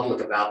notice to the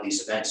public about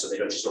these events, so they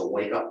don't just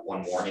wake up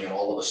one morning and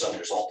all of a sudden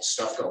there's all this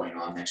stuff going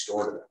on next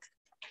door to them.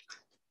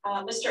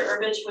 Mr.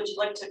 Urbich, would you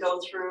like to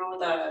go through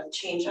the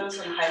changes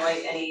and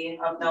highlight any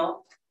of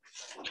note?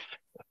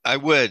 I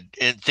would,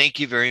 and thank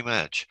you very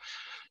much.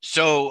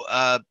 So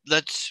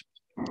let's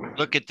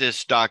look at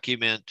this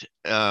document,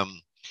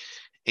 and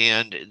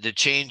the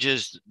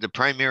changes, the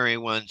primary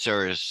ones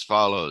are as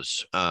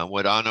follows.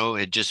 What Anno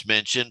had just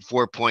mentioned,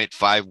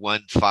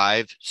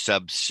 4.515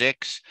 sub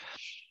 6.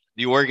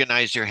 The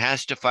organizer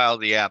has to file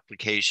the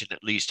application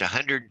at least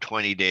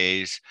 120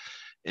 days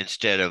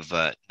instead of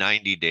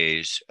 90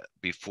 days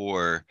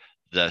before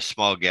the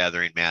small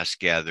gathering, mass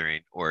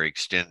gathering, or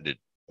extended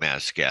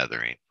mass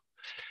gathering.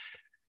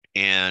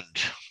 And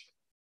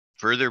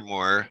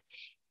furthermore,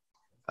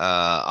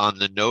 on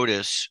the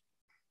notice,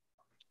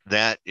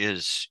 that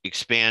is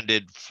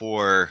expanded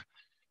for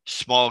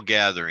small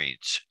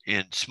gatherings.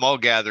 In small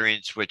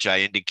gatherings, which I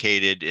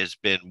indicated has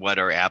been what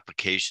our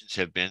applications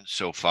have been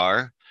so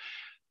far.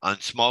 On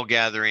small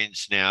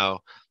gatherings now,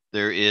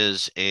 there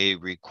is a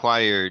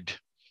required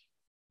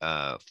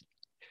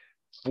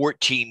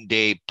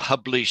 14-day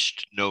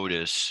published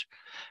notice,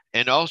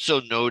 and also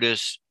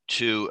notice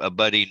to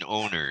abutting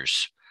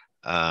owners.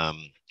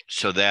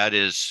 So that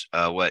is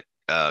what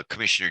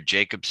Commissioner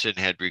Jacobson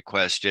had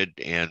requested,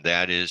 and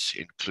that is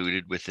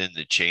included within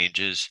the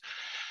changes.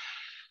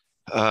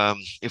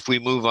 If we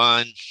move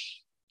on,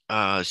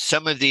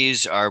 some of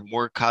these are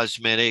more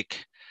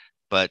cosmetic,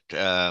 but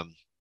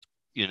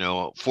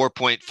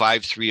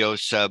 4.530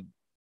 sub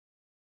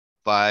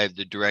 5,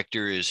 the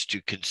director is to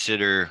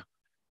consider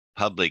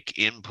public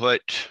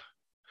input.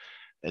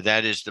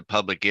 That is the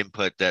public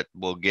input that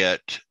we'll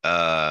get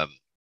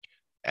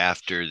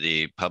after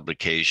the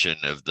publication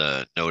of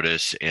the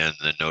notice and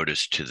the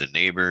notice to the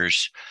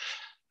neighbors.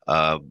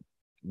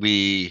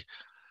 We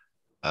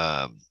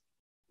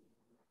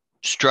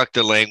struck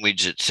the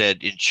language that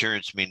said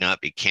insurance may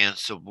not be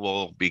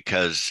cancelable,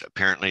 because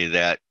apparently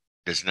that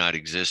does not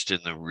exist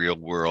in the real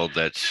world.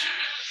 That's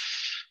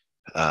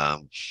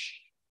some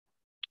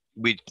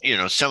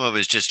of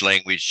it's just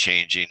language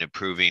changing,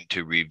 approving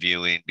to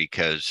reviewing,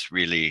 because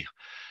really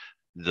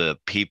the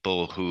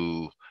people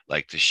who,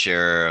 like the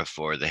sheriff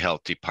or the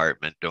health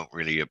department, don't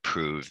really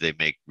approve. They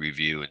make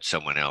review and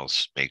someone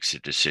else makes a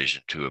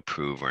decision to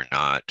approve or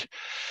not.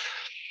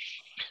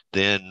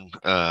 Then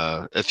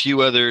a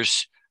few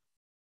others,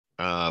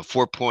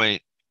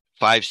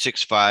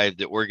 4.565,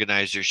 the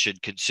organizer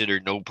should consider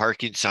no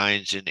parking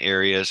signs in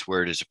areas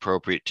where it is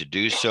appropriate to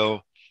do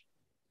so.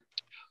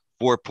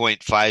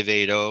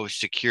 4.580,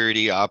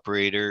 security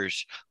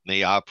operators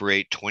may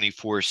operate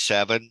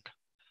 24/7.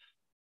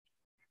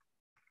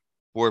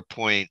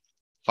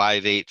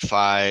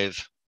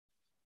 4.585,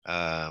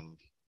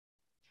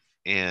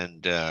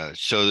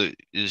 so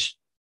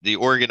the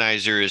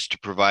organizer is to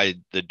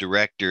provide the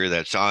director,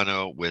 that's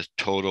Anno, with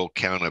total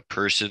count of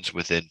persons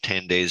within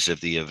 10 days of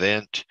the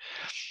event.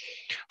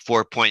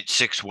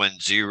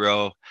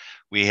 4.610,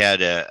 we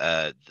had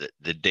the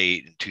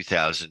date in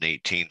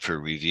 2018 for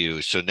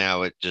review. So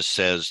now it just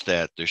says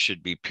that there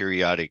should be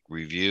periodic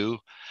review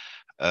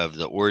of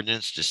the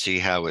ordinance to see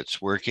how it's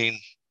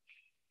working.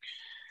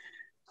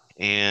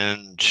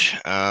 And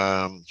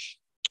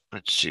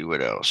let's see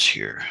what else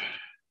here.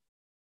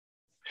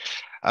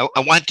 I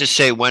want to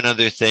say one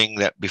other thing,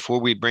 that before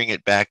we bring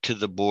it back to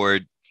the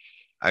board,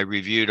 I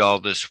reviewed all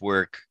this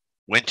work,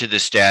 went to the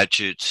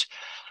statutes.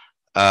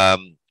 I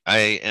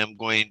am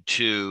going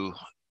to,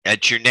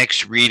 at your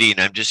next reading,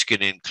 I'm just going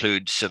to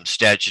include some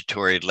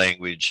statutory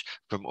language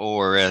from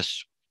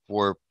ORS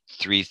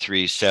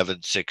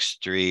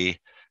 433763.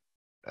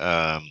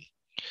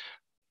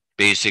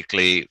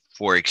 Basically,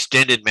 for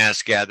extended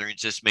mass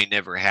gatherings, this may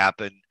never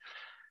happen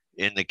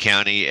in the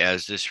county,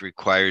 as this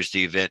requires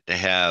the event to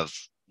have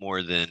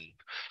more than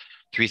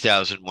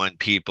 3,001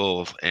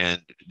 people,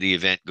 and the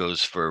event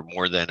goes for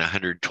more than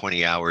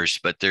 120 hours.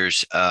 But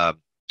there's a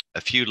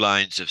few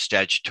lines of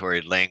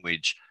statutory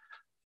language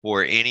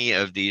for any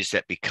of these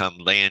that become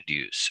land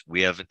use.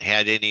 We haven't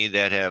had any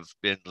that have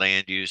been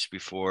land use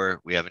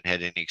before. We haven't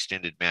had any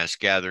extended mass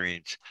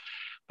gatherings.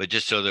 But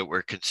just so that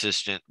we're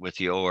consistent with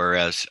the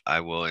ORS,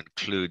 I will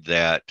include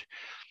that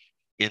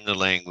in the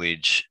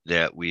language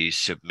that we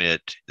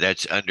submit.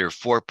 That's under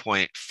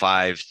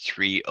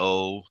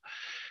 4.530.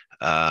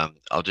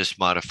 I'll just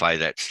modify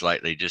that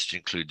slightly, just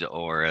include the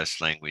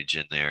ORS language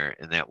in there,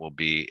 and that will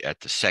be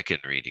at the second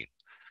reading.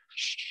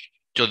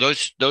 So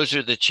those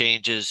are the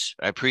changes.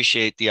 I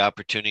appreciate the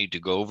opportunity to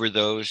go over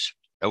those.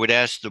 I would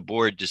ask the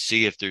board to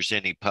see if there's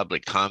any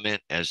public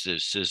comment, as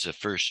this is a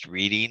first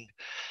reading.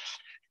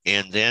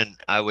 And then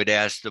I would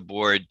ask the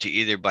board to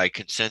either by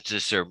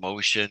consensus or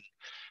motion,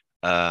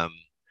 have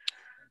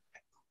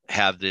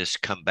this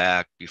come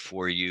back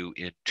before you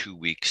in 2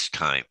 weeks'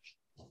 time.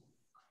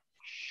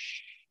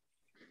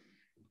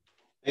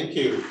 Thank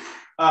you.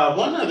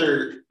 One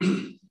other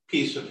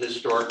piece of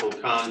historical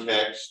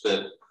context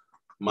that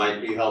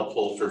might be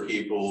helpful for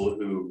people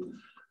who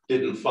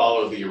didn't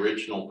follow the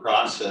original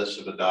process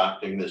of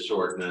adopting this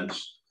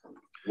ordinance.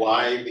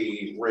 Why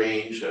the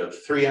range of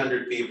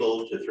 300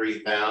 people to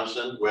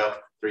 3,000? Well,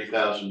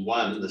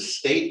 3,001, the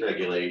state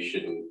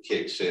regulation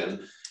kicks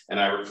in. And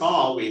I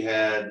recall we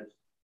had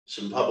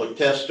some public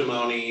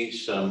testimony,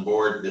 some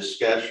board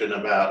discussion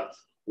about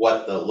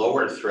what the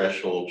lower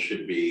threshold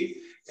should be.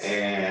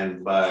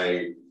 And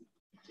by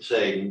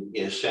saying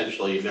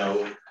essentially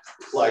no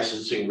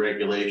licensing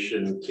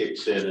regulation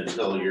kicks in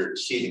until you're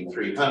exceeding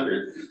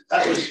 300,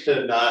 that was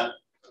to not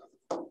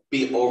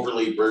be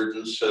overly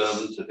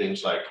burdensome to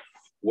things like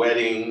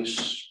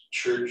weddings,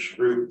 church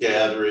group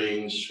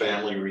gatherings,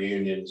 family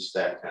reunions,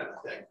 that kind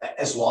of thing.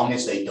 As long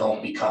as they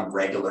don't become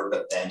regular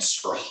events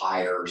for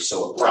hire,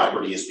 so a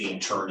property is being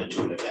turned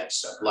into an event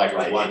center. Like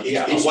right?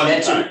 it's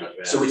meant to,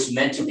 so it's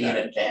meant to be an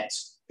event,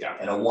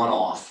 and a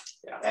one-off.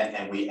 Yeah.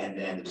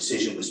 And the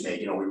decision was made,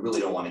 we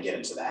really don't want to get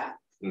into that.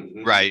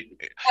 Mm-hmm. Right.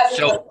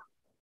 So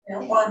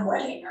one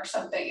wedding or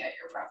something at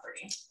your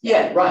property.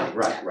 Yeah, right.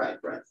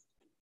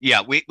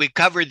 Yeah, we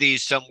covered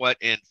these somewhat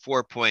in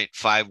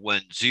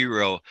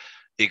 4.510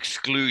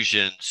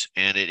 exclusions,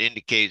 and it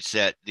indicates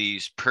that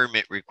these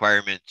permit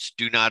requirements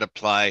do not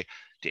apply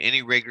to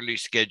any regularly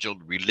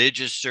scheduled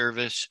religious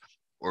service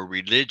or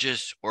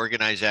religious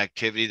organized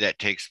activity that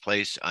takes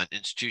place on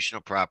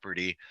institutional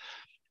property,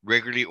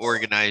 regularly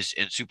organized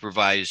and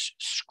supervised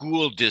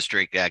school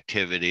district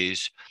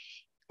activities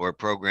or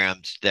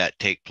programs that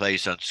take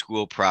place on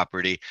school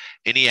property,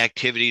 any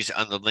activities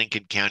on the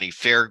Lincoln County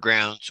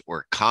Fairgrounds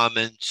or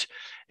Commons,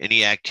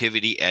 any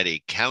activity at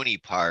a county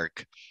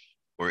park,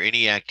 or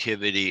any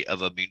activity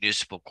of a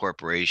municipal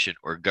corporation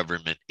or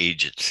government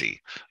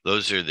agency.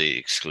 Those are the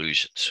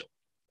exclusions.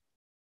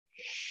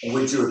 And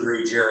would you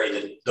agree, Jerry,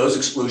 that those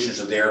exclusions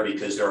are there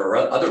because there are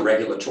other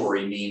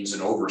regulatory means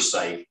and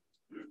oversight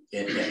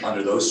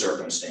under those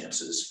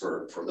circumstances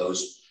for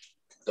those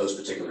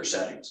particular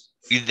settings?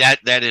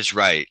 That is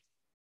right.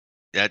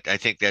 I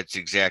think that's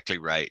exactly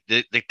right.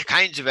 The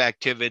kinds of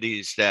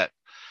activities that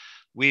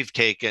we've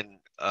taken,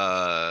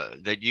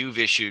 that you've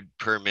issued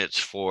permits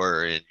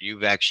for, and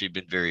you've actually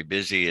been very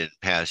busy in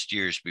past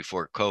years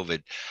before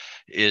COVID,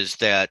 is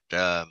that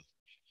a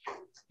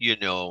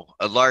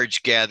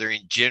large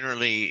gathering,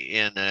 generally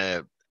in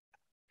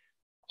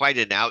quite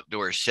an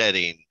outdoor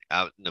setting,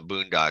 out in the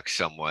boondocks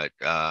somewhat,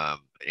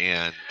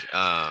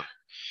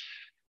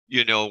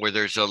 where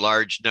there's a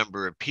large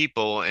number of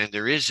people and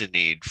there is a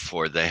need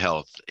for the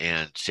health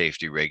and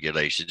safety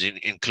regulations,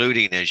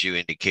 including, as you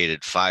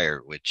indicated,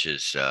 fire, which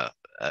is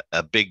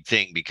a big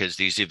thing because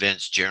these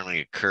events generally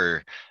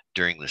occur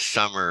during the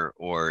summer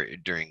or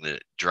during the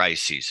dry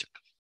season.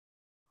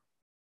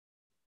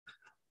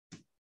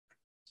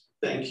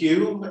 Thank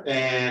you.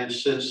 And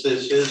since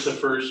this is the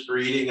first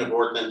reading of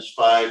Ordinance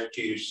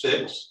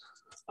 526,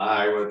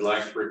 I would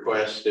like to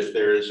request if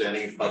there is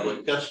any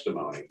public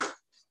testimony.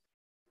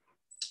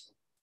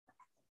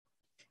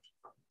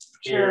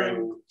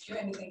 Hearing. Do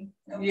anything?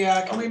 No.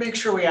 Yeah, can we make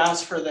sure we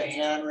ask for the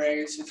hand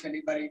raise if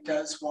anybody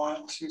does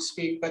want to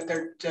speak, but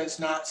there does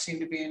not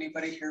seem to be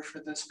anybody here for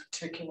this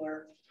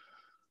particular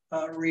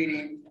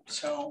reading.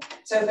 So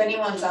if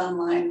anyone's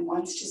online and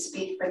wants to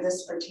speak for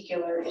this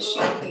particular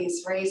issue,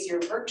 please raise your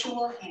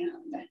virtual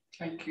hand.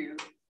 Thank you.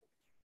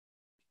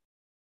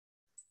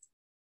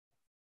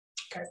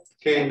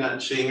 Okay,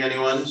 not seeing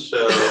anyone,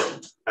 so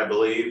I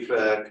believe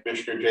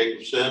Commissioner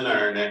Jacobson,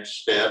 our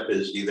next step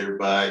is either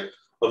by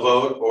a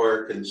vote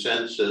or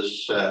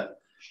consensus,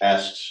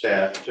 ask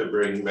staff to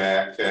bring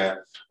back a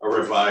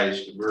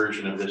revised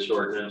version of this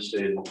ordinance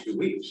in 2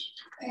 weeks.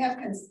 I'm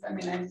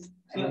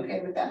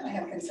okay with that. I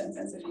have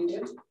consensus if you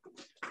do.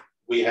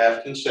 We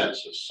have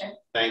consensus. Okay.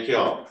 Thank you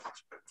all.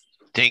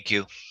 Thank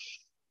you.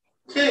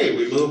 Okay,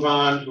 we move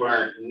on to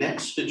our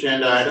next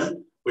agenda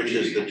item, which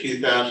is the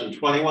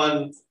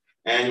 2021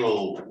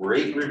 Annual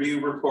Rate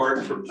Review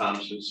Report from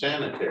Thompson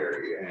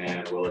Sanitary,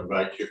 and we'll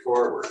invite you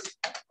forward.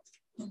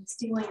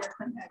 Steal your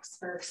Kleenex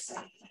first.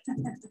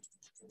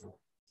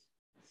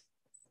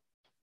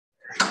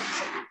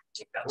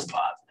 Take that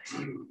spot.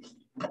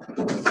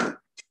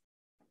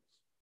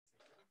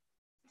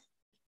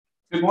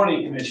 Good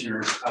morning,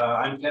 Commissioners.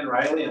 I'm Ken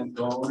Riley. I'm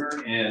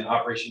co-owner and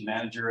operation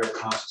manager at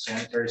Thompson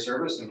Sanitary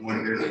Service, and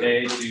we're here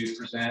today to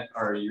present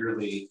our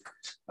yearly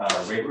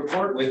rate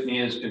report. With me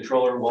is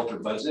Controller Walter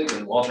Budzig,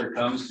 and Walter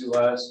comes to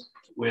us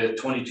with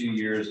 22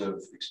 years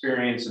of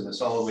experience in the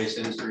solid waste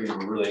industry, and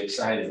we're really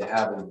excited to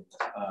have him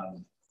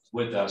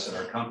with us at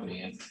our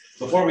company. And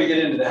before we get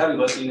into the heavy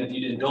lifting, if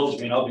you'd indulge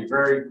me, and I'll be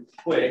very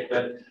quick,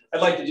 but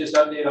I'd like to just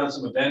update on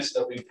some events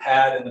that we've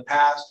had in the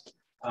past,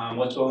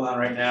 what's going on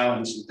right now,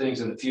 and some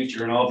things in the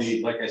future. And I'll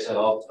be, like I said,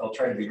 I'll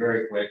try to be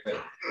very quick.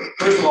 But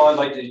first of all, I'd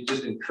like to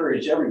just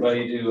encourage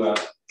everybody to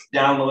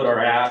download our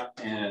app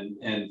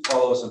and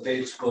follow us on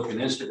Facebook and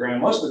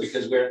Instagram, mostly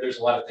because there's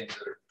a lot of things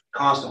that are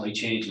constantly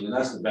changing, and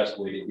that's the best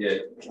way to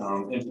get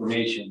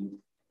information.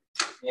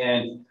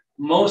 And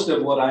most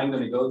of what I'm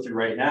going to go through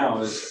right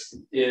now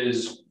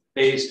is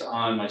based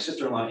on my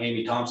sister-in-law,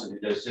 Amy Thompson, who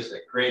does just a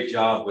great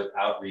job with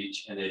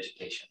outreach and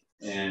education.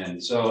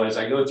 And so as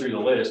I go through the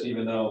list,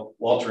 even though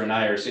Walter and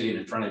I are sitting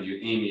in front of you,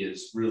 Amy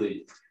is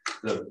really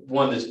the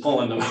one that's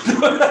pulling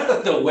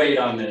the weight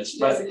on this.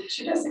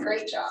 She does a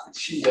great job.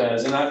 She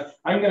does. And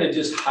I'm going to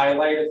just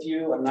highlight a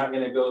few. I'm not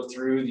going to go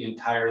through the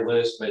entire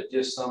list, but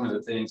just some of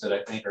the things that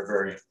I think are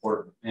very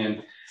important.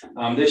 And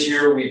this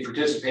year we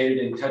participated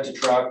in Touch a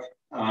Truck,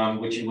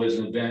 which was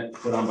an event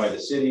put on by the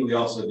city. We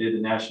also did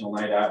the National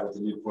Night Out with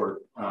the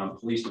Newport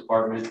Police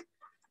Department.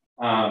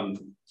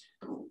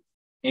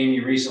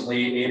 Amy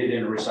recently aided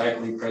in a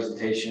recycling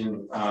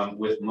presentation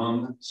with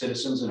Hmong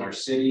citizens in our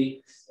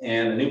city,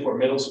 and the Newport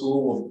Middle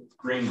School will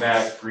bring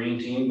back Green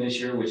Team this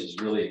year, which is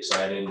really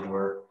exciting.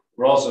 We're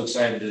also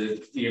excited to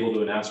be able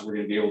to announce we're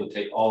going to be able to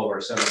take all of our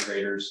 7th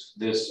graders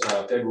this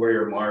February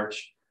or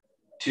March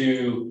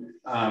to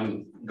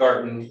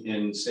Garton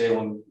in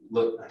Salem,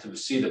 look to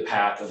see the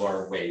path of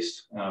our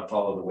waste,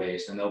 follow the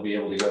waste, and they'll be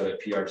able to go to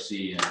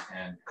PRC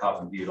and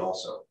Coffin Butte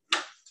also.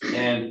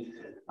 And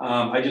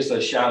I just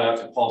a shout out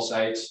to Paul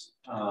Sykes,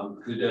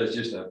 who does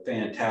just a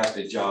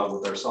fantastic job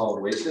with our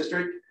solid waste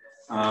district.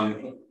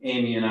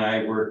 Amy and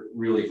I work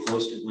really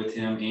closely with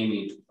him.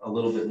 Amy a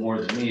little bit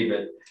more than me,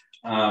 but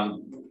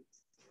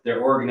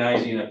they're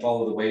organizing a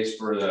follow the waste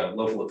for the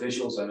local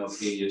officials. I know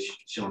Katie has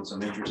shown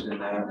some interest in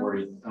that, where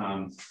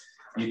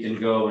you can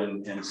go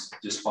and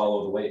just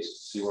follow the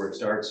waste, see where it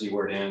starts, see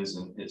where it ends.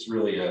 And it's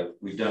really,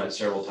 we've done it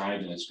several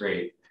times and it's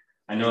great.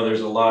 I know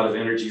there's a lot of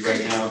energy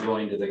right now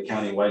going to the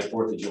countywide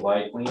 4th of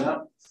July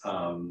cleanup.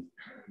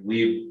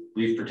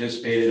 We've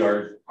participated,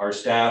 our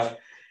staff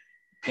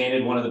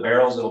painted one of the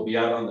barrels that'll be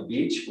out on the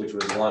beach, which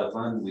was a lot of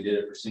fun. We did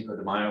it for Cinco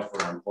de Mayo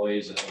for our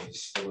employees, and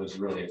it was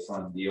really a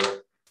fun deal.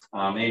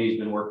 Amy's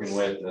been working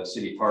with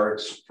City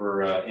Parks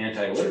for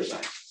anti-litter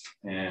signs.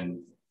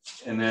 And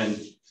then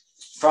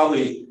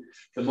probably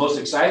the most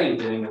exciting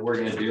thing that we're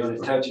going to do, and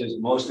it touches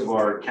most of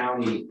our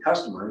county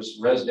customers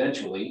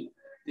residentially,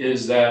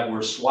 is that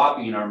we're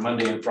swapping our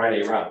Monday and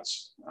Friday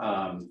routes,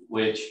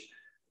 which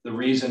the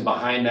reason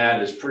behind that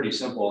is pretty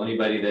simple.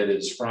 Anybody that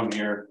is from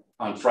here,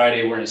 on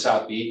Friday, we're in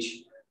South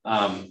Beach.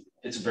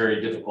 It's very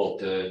difficult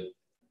to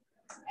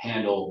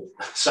handle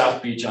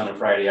South Beach on a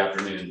Friday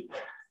afternoon.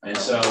 And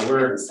so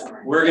we're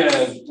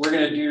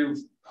gonna do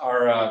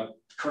our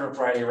current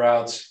Friday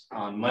routes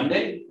on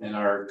Monday, and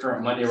our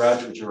current Monday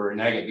routes, which are in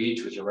Agate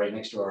Beach, which are right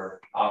next to our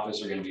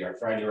office, are going to be our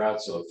Friday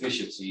routes. So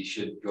efficiency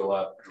should go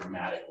up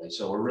dramatically.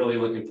 So we're really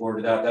looking forward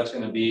to that. That's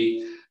going to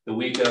be the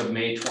week of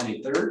May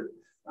 23rd.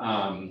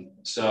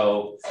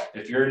 So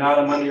if you're not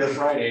a Monday or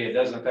Friday, it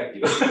doesn't affect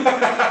you.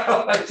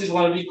 I just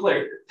want to be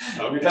clear.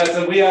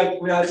 Okay. We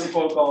had some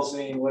phone calls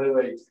saying, what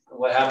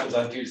happens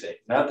on Tuesday?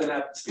 Nothing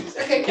happens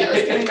Tuesday. Okay, that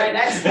was gonna be my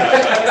next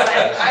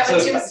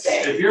question. I'm a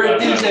Tuesday. If you're a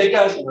Tuesday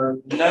customer,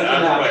 nothing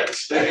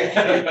happens.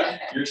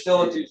 You're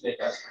still a Tuesday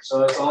customer.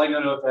 So it's only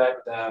going to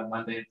affect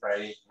Monday and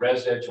Friday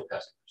residential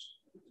customers.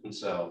 And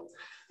so,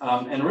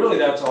 and really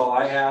that's all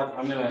I have.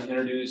 I'm going to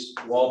introduce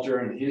Walter,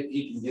 and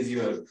he can give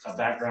you a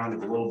background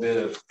of a little bit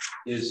of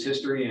his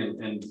history,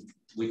 and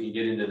we can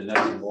get into the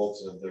nuts and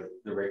bolts of the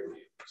rate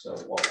review. So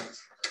Walter.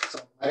 So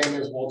my name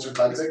is Walter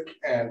Budzik,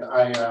 and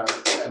I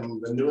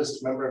am the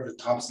newest member of the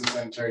Thompson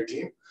Sanitary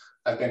team.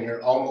 I've been here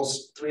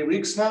almost 3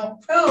 weeks now.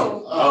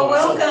 Oh,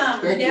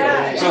 welcome. So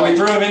yeah. So we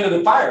threw him into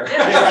the fire.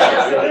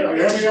 Yeah,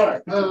 here we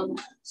are.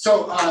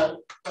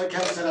 Like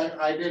Kevin said,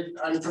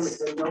 I'm from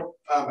McMinnville,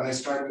 and I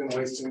started in the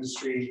waste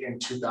industry in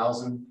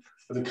 2000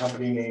 with a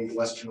company named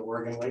Western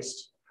Oregon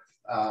Waste.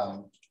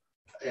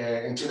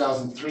 In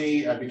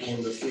 2003, I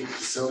became the fleet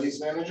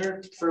facilities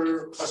manager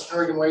for Western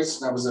Oregon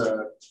Waste, and I was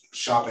a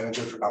shop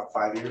manager for about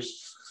 5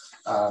 years.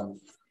 In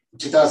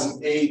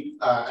 2008,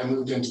 I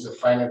moved into the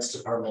finance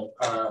department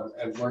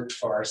and worked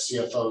for our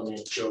CFO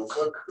named Joe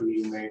Cook, who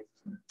you may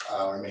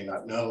or may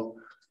not know.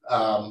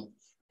 I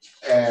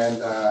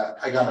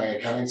got my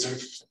accounting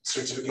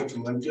certificate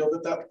from Linfield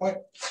at that point.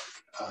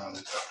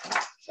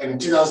 And in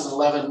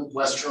 2011,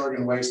 Western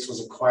Oregon Waste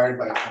was acquired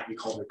by a company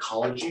called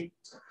Ecology.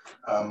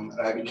 And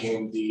I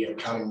became the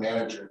accounting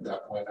manager at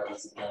that point. I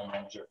was the accounting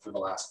manager for the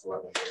last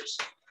 11 years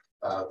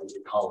with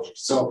Ecology.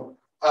 So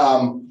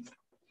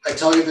I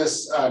tell you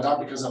this not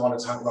because I want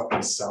to talk about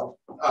myself,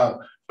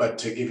 but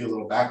to give you a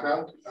little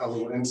background, a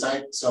little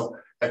insight. So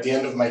at the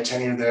end of my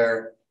tenure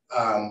there,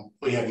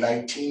 we had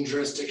 19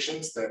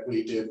 jurisdictions that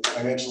we did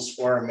financials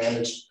for and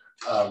managed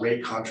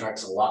rate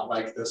contracts a lot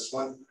like this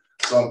one.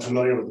 So I'm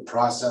familiar with the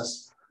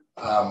process.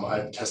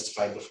 I've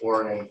testified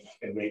before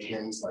in rate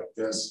hearings like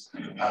this.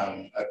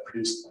 I've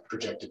produced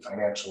projected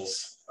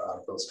financials,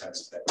 those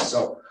kinds of things.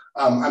 So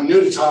I'm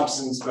new to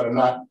Thompson's, but I'm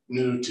not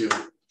new to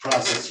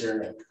process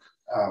here. And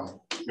I'm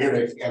here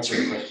to answer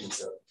the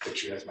questions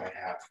that you guys might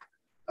have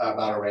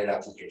about a rate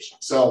application.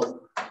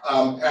 So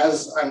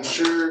as I'm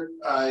sure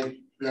you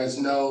guys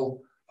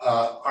know,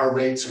 our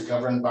rates are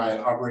governed by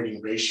an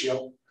operating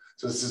ratio.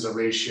 So this is a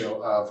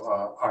ratio of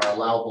our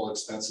allowable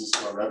expenses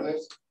to our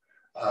revenues.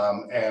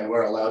 And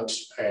we're allowed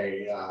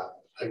a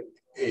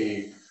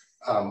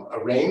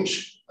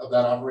range of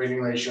that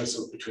operating ratio,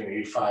 so between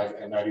 85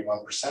 and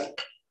 91%.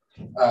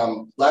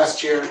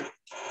 Last year,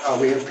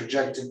 we had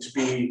projected to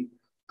be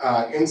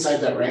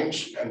inside that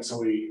range, and so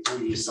we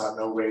saw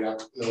no rate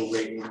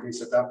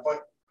increase at that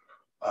point.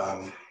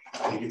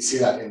 And you can see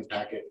that in the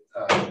packet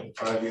in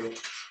front of you.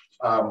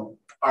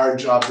 Our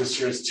job this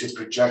year is to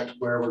project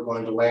where we're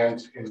going to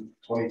land in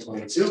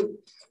 2022.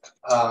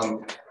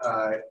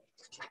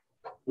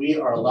 We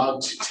are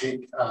allowed to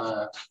take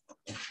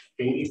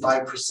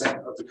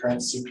 85% of the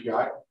current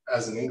CPI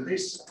as an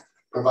increase,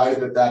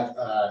 provided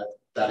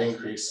that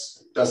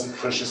increase doesn't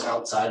push us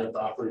outside of the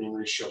operating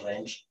ratio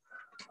range.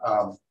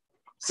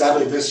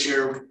 Sadly, this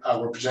year,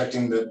 we're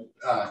projecting that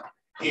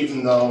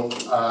even though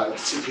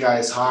CPI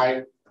is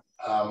high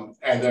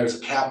and there's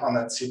a cap on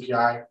that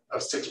CPI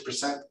of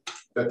 6%,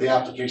 that the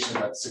application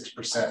of that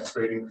 6%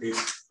 rate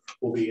increase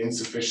will be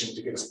insufficient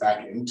to get us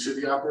back into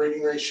the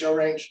operating ratio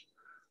range.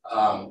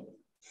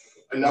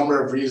 A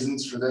number of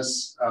reasons for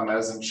this,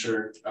 as I'm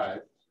sure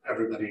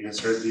everybody has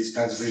heard these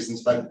kinds of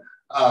reasons, but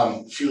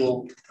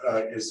fuel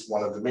is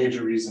one of the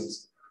major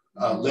reasons.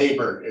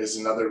 Labor is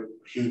another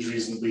huge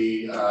reason.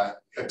 We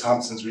at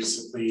Thompson's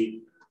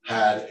recently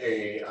had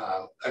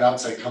an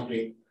outside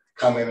company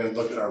come in and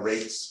look at our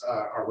rates,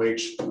 our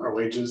wages,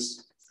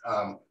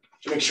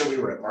 to make sure we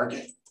were at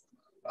market.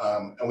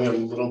 And we had a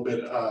little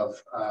bit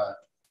of,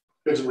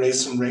 we had to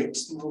raise some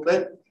rates a little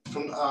bit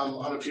from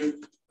on a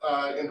few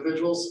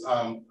individuals.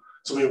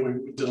 So we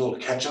did a little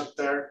catch up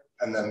there.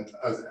 And then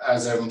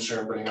as I'm sure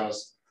everybody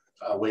knows,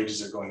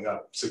 wages are going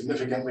up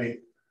significantly.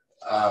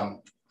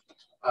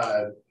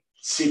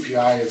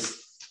 CPI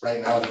is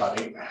right now at about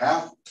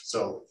 8.5.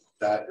 So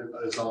that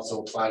is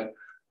also applied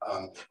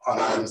on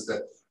items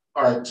that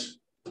aren't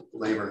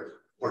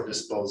labor or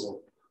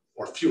disposal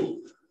or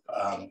fuel.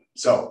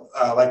 So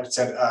like I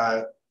said,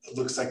 it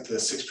looks like the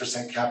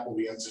 6% cap will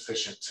be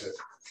insufficient to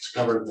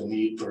cover the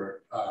need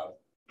for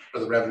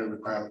the revenue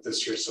requirement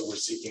this year. So we're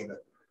seeking the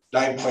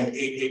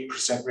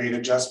 9.88% rate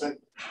adjustment,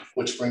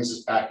 which brings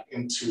us back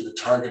into the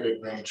targeted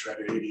range right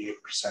at 88%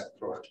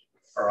 for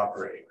our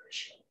operating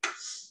ratio.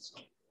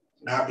 So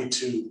I'm happy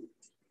to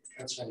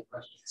answer any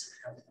questions.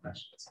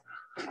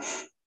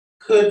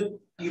 Could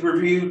you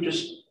review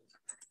just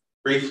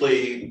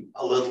briefly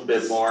a little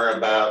bit more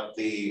about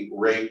the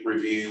rate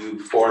review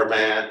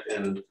format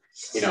and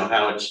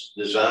how it's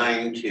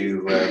designed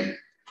to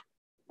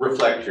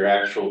reflect your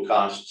actual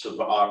costs of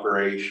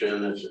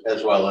operation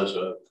as well as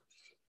a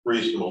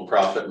reasonable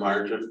profit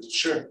margin?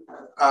 Sure.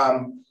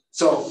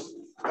 So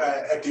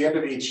at the end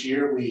of each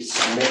year, we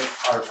submit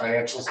our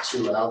financials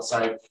to an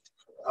outside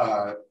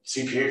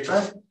CPA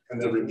firm and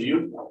they're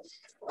reviewed.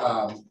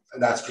 And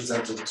that's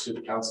presented to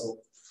the council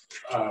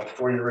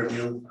for your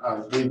review.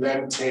 We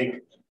then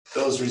take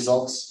those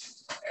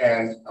results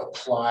and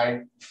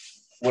apply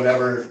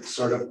whatever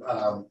sort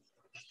of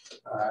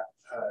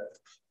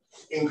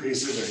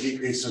increases or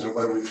decreases or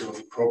whatever we feel is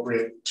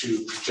appropriate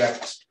to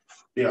project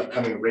the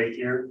upcoming rate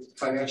year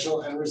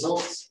financial end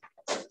results.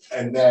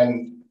 And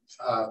then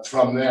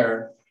from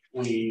there,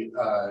 we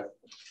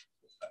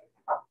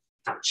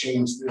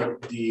change the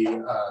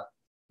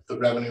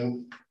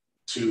revenue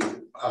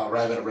to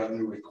rather a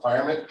revenue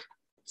requirement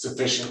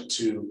sufficient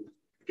to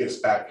get us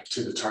back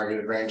to the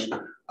targeted range.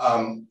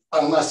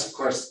 Unless, of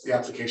course, the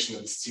application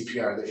of the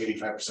CPI, the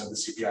 85% of the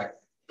CPI,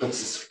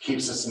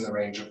 keeps us in the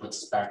range or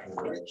puts us back in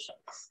the range.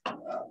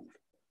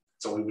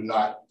 So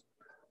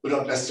we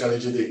don't necessarily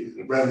do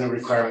the revenue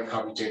requirement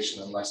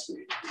computation unless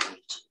we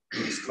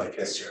like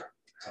this year.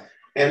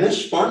 And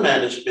this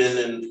format has been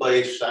in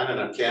place, I don't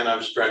know, Ken, I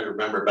was trying to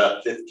remember,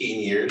 about 15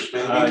 years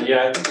maybe?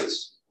 Yeah, I think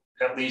it's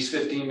at least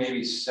 15,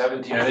 maybe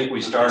 17. I think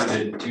we started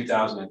in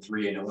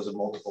 2003 and it was a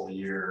multiple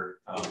year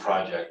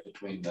project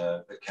between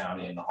the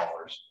county and the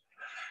haulers.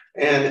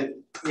 And,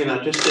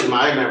 just in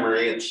my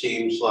memory, it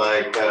seems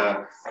like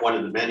one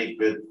of the many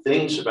good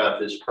things about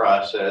this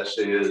process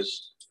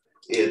is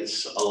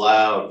it's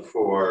allowed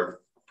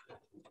for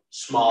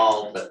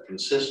small but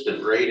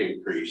consistent rate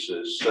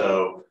increases.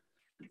 So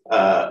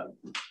are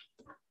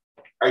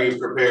you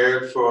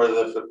prepared for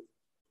the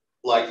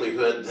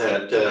likelihood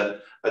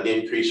that an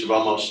increase of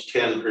almost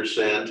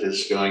 10%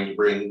 is going to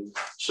bring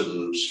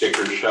some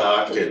sticker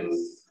shock? And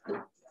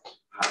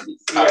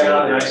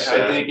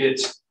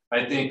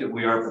I think that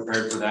we are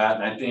prepared for that.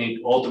 And I think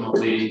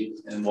ultimately,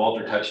 and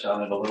Walter touched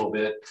on it a little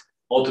bit,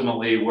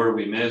 ultimately where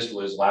we missed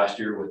was last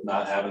year with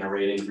not having a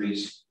rate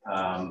increase.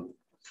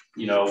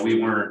 We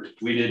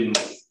didn't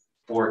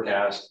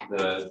forecast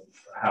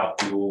how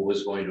fuel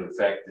was going to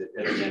affect it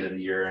at the end of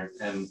the year,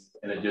 and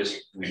it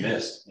just, we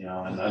missed, you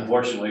know, and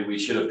unfortunately we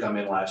should have come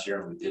in last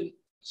year and we didn't.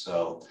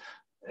 So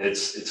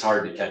it's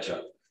hard to catch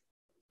up.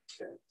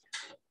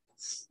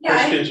 Yeah,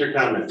 Questions or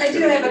comments? I do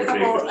have a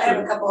couple. I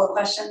have a couple of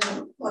questions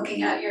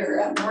looking at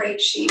your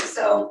rate sheet.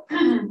 So,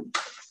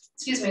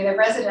 excuse me, the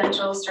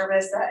residential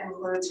service that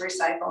includes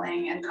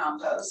recycling and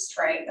compost,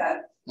 right?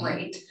 That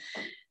rate.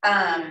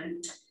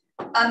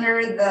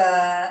 Under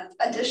the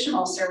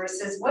additional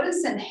services, what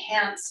is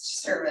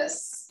enhanced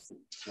service?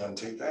 You want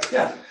to take that?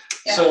 Yeah.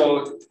 Yeah.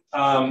 So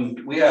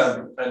we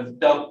have a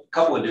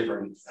couple of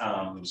different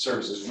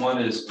services.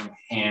 One is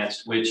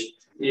enhanced, which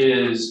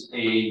is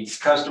a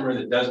customer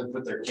that doesn't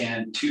put their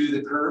can to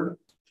the curb,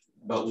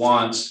 but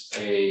wants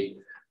a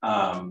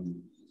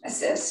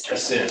assist.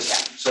 Yeah.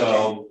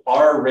 So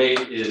our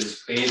rate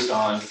is based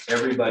on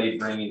everybody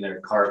bringing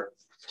their cart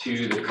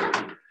to the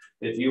curb.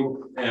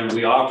 And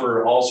we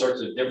offer all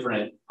sorts of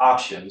different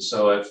options.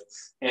 So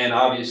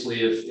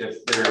obviously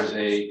if there's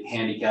a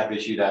handicap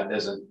issue, that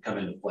doesn't come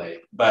into play.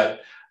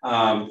 But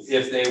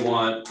if they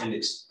want an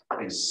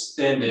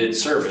extended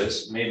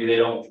service, maybe they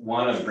don't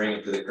want to bring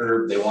it to the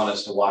curb, they want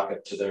us to walk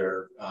up to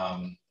their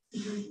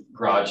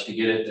garage to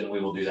get it, then we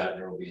will do that,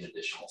 and there will be an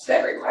additional. So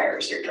that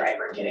requires your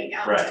driver getting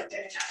out. Right.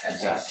 Okay,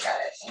 Exactly. got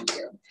it, thank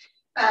you.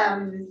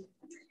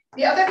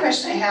 The other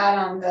question I had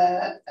on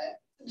the,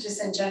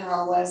 just in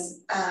general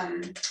was,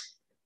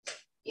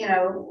 you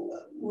know,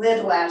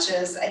 lid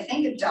latches. I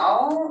think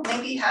Dahl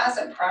maybe has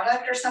a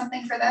product or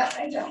something for that,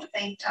 but I don't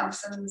think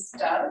Thompson's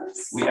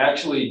does. We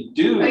actually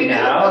do Oh, you do?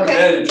 now.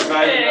 Okay.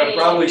 I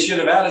probably should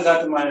have added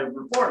that to my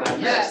report. I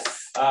missed.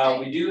 Yes.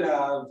 We do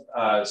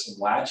have some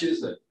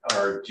latches that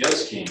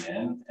just came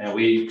in, and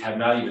we have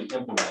not even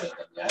implemented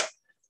them yet.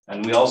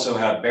 And we also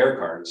have bear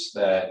carts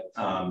that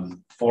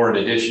for an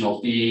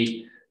additional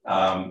fee.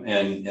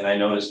 And I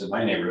noticed in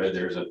my neighborhood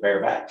there's a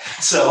bear back.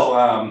 So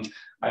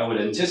I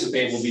would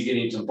anticipate we'll be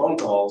getting some phone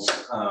calls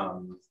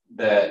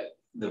that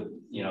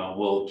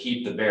will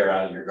keep the bear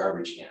out of your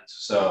garbage cans.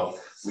 So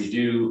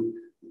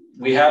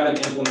we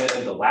haven't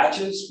implemented the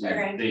latches.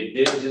 Okay. They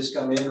did just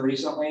come in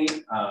recently.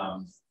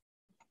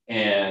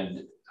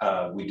 And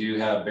we do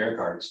have bear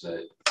carts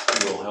that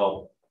will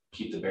help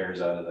keep the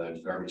bears out of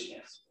the garbage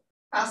cans.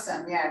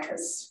 Awesome, yeah,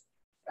 because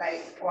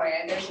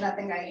there's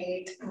nothing I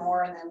hate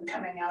more than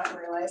coming out and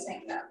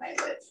realizing that my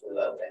lid flew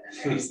open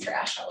and there's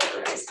trash all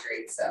over my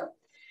street. So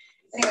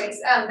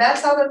anyways,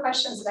 that's all the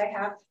questions that I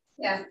have.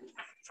 Yeah.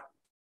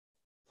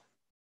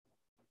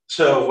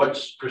 So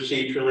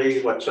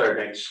what's our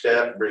next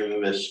step?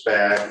 Bringing this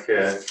back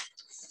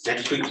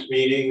next week's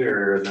meeting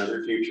or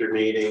another future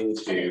meeting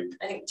to?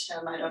 I think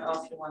Tim, I don't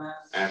know if you want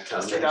to act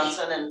on Mr. this.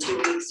 Johnson in 2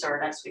 weeks or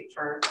next week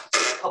for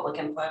public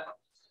input.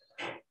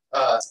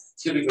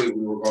 Typically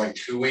we were going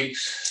 2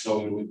 weeks, so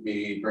we would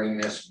be bringing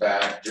this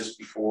back just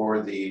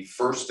before the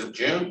 1st of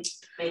June.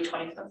 May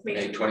 25th.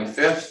 May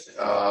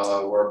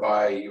 25th,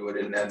 whereby you would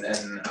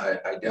then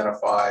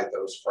identify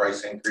those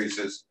price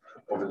increases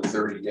over the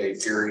 30-day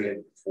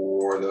period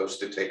for those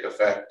to take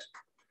effect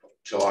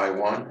July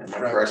 1. Am I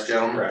correct,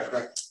 gentlemen?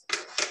 Correct.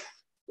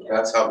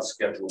 That's how the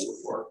schedule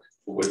would work.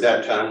 Would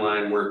that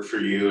timeline work for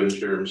you in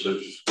terms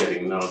of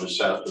getting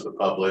notice out to the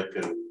public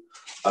and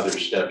other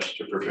steps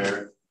to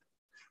prepare?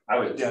 I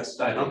would, yes,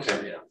 I think so,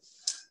 Okay. yeah.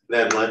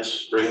 Then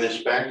let's bring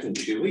this back in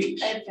 2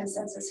 weeks. I have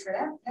consensus for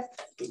that.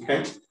 Yep.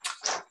 Okay.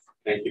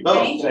 Thank you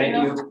both. Thank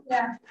you.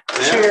 Yeah.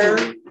 Chair,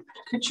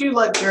 could you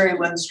let Jerry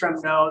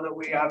Lindstrom know that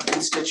we have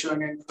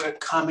constituent input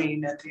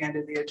coming at the end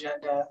of the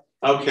agenda?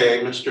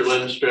 Okay, Mr.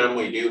 Lindstrom,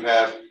 we do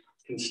have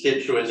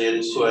constituent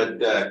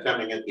input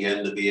coming at the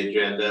end of the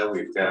agenda.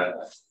 We've got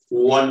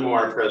one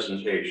more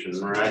presentation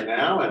right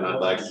now, and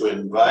I'd like to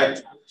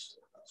invite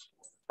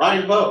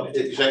Ryan Vogt,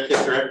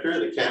 Executive Director of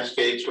the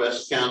Cascades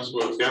West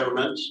Council of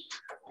Governments,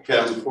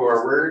 come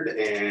forward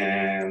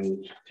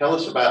and tell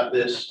us about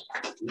this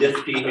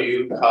nifty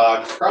new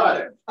COG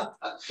product,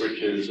 which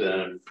is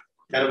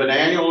kind of an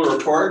annual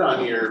report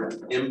on your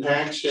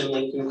impacts in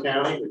Lincoln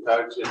County, the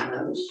COG's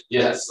impacts.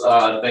 Yes,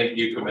 thank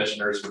you,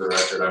 commissioners. For the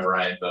record, I'm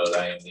Ryan Vogt.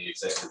 I am the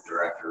Executive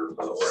Director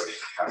for the Oregon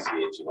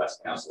Cascades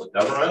West Council of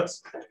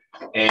Governments.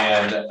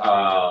 And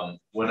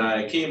when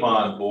I came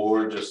on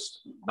board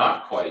just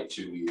not quite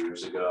 2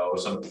 years ago,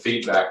 some of the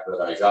feedback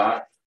that I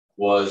got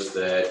was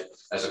that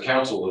as a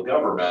Council of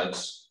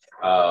Governments,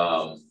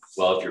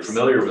 well, if you're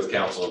familiar with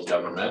Council of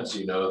Governments,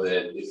 you know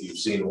that if you've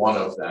seen one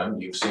of them,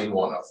 you've seen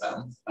one of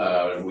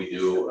them. We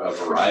do a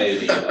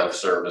variety of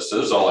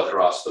services all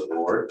across the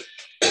board.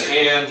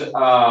 And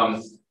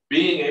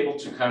being able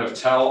to kind of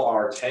tell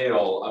our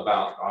tale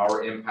about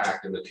our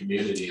impact in the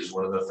community is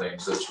one of the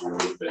things that's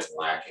really been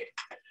lacking.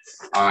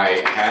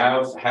 I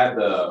have had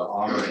the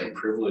honor and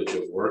privilege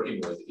of working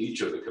with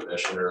each of the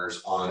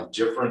commissioners on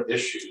different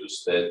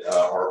issues that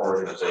our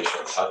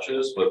organization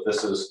touches, but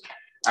this is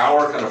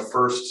our kind of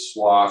first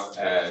swath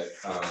at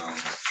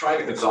trying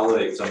to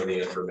consolidate some of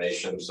the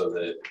information so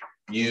that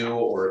you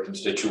or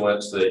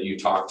constituents that you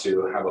talk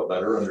to have a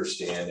better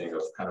understanding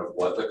of kind of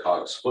what the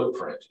COG's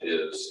footprint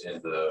is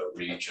in the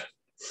region.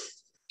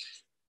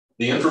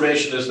 The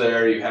information is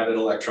there. You have it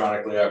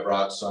electronically. I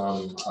brought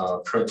some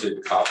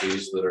printed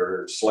copies that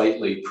are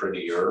slightly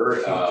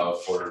prettier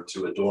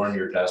to adorn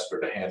your desk or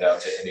to hand out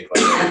to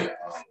anybody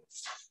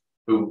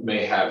who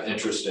may have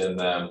interest in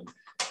them.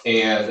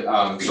 And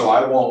so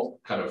I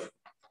won't kind of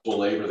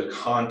belabor the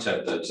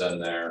content that's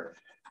in there.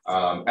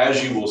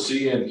 As you will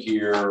see in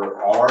here,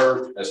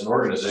 as an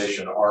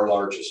organization, our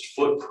largest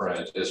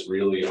footprint is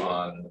really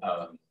on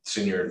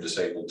senior and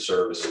disabled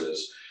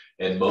services.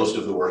 And most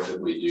of the work that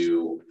we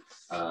do,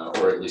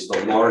 or at least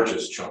the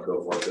largest chunk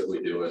of work that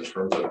we do in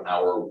terms of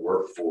our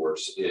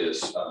workforce,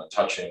 is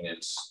touching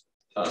its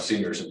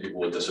seniors and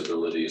people with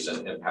disabilities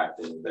and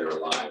impacting their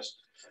lives.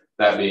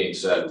 That being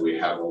said, we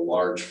have a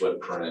large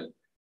footprint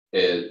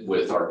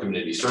with our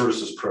community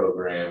services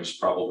programs.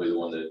 Probably the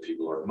one that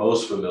people are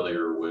most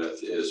familiar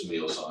with is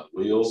Meals on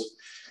Wheels.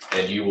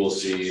 And you will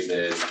see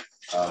that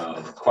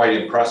quite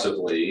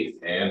impressively,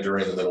 and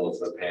during the middle of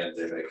the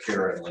pandemic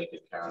here in Lincoln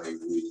County,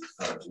 we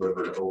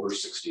delivered over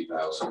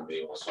 60,000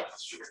 meals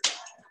last year.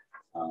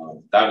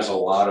 That is a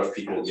lot of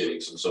people getting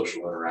some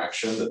social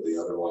interaction that they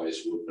otherwise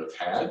wouldn't have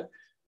had,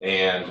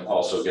 and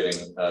also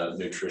getting a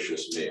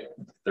nutritious meal.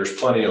 There's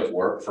plenty of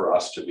work for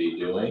us to be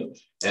doing,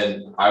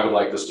 and I would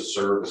like this to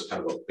serve as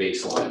kind of a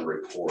baseline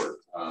report.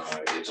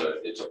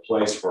 It's a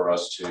place for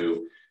us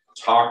to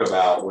talk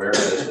about where it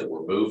is that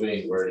we're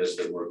moving, where it is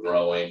that we're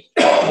growing,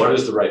 what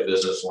is the right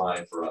business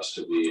line for us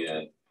to be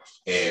in,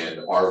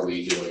 and are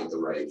we doing the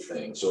right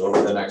thing? So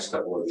over the next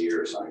couple of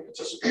years, I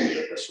anticipate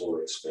that this will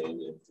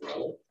expand and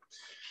grow.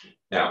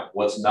 Now,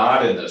 what's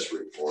not in this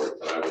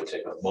report that I would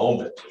take a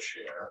moment to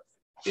share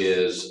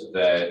is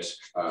that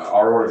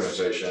our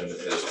organization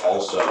is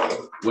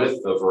also,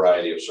 with the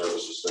variety of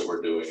services that we're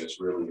doing,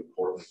 it's really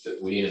important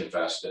that we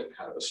invest in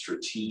kind of a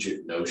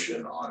strategic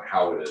notion on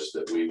how it is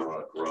that we want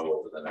to grow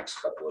over the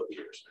next couple of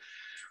years.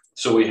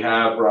 So we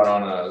have brought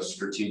on a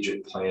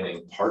strategic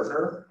planning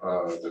partner.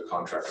 The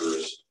contractor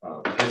is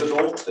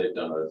Pivotal. They've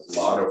done a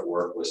lot of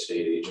work with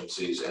state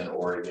agencies in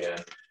Oregon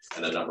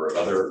and a number of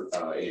other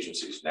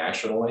agencies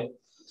nationally.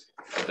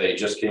 They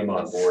just came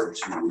on board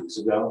 2 weeks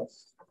ago.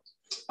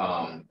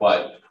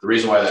 But the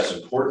reason why that's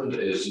important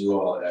is you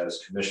all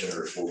as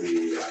commissioners will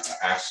be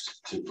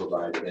asked to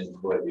provide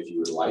input, if you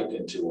would like,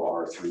 into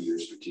our 3-year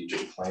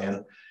strategic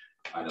plan.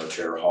 I know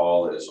Chair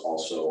Hall is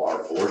also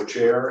our board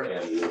chair,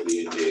 and will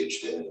be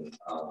engaged in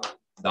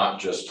not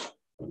just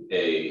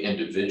a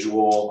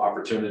individual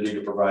opportunity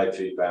to provide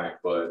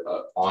feedback, but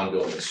an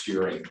ongoing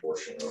steering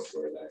portion of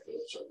where that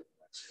goes over the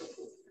next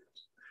couple of years.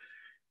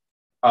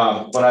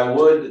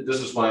 But this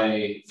is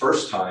my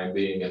first time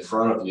being in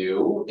front of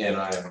you, and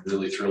I am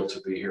really thrilled to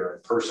be here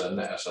in person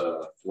as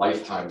a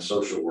lifetime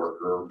social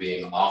worker.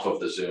 Being off of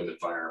the Zoom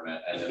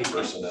environment and in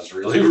person is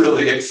really,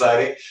 really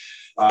exciting.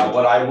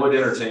 But I would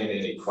entertain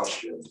any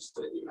questions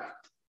that you have.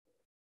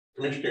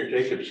 Commissioner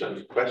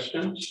Jacobson,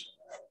 questions?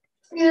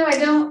 I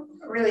don't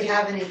really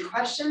have any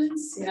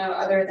questions,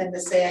 other than to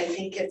say I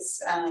think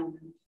it's, I'm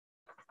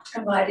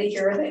glad to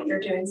hear that you're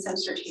doing some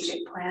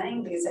strategic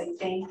planning, because I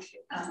think,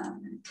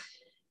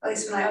 at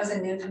least when I was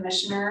a new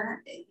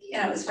commissioner,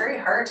 it was very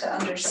hard to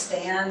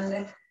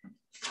understand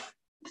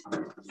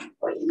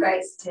what you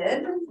guys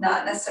did,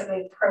 not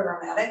necessarily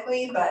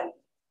programmatically, but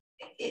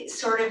it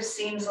sort of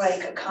seems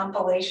like a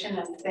compilation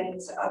of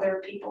things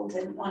other people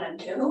didn't want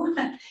to do,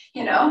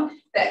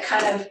 that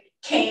kind of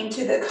came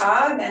to the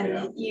COG,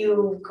 and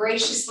you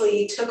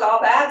graciously took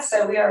all that.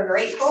 So we are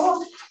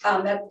grateful.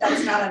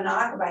 That's not a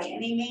knock by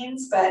any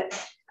means, but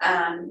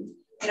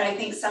I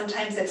think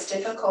sometimes it's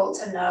difficult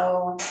to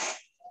know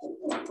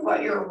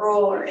what your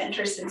role or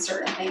interest in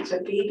certain things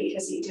would be,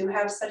 because you do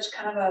have such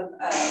kind of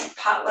a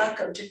potluck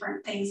of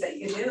different things that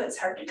you do. It's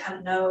hard to kind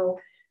of know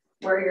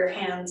where your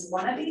hands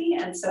want to be.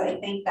 And so I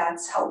think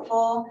that's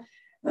helpful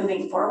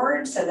moving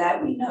forward, so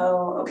that we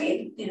know,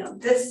 okay,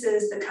 this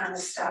is the kind of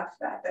stuff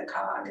that the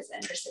COG is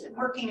interested in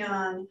working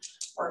on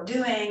or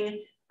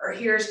doing, or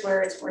here's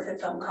where it's worth a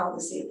phone call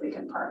to see if we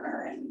can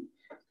partner.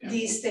 And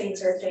these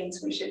things are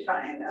things we should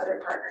find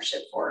other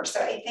partnership for. So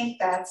I think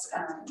that's,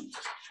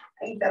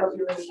 I think that'll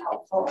be really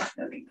helpful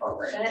moving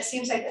forward. And it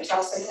seems like there's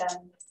also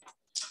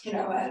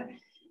been,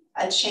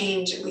 a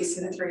change, at least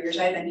in the 3 years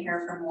I've been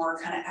here, from more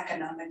kind of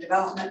economic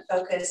development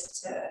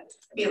focused to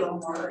be a little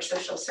more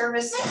social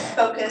service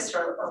focused,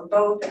 or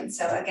both. And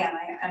so again,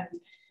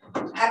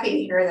 I'm happy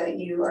to hear that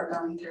you are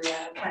going through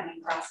a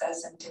planning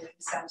process and doing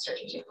some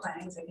strategic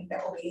plannings. I think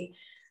that will be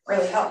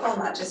really helpful,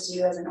 not just to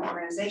you as an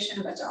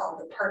organization, but to all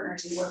the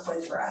partners you work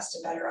with, for us to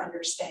better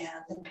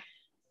understand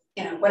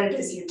what it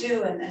is you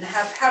do, and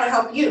how to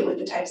help you with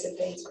the types of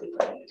things we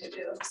put you to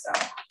do. So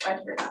glad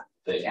to hear that.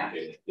 Thank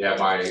you. Yeah,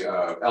 my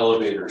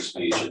elevator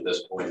speech at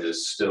this point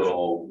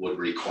would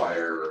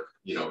require,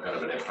 kind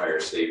of an Empire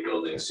State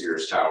Building,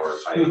 Sears Tower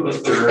type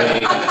of journey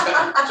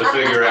to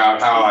figure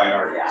out how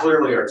I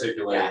clearly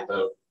articulate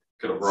the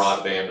kind of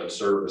broadband of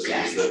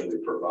services that we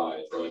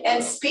provide. But,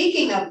 and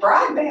speaking of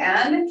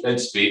broadband,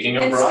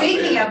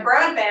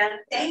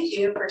 thank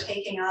you for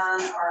taking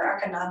on our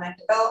economic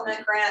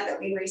development grant that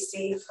we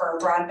received for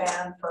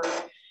broadband for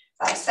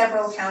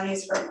several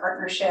counties for a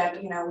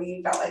partnership. You know,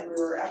 we felt like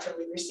we were, after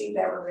we received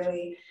that, we're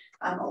really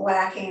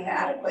lacking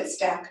adequate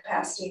staff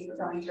capacity for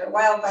going through a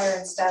wildfire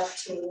and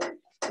stuff to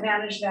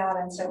manage that.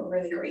 And so we're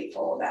really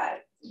grateful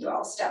that you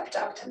all stepped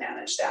up to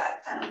manage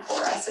that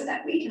for us, and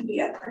that we can be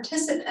a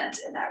participant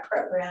in that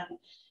program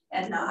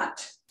and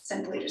not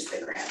simply just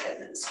the grant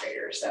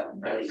administrator. So I'm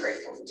really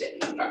grateful to you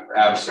for doing that.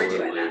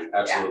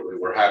 Absolutely.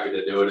 We're happy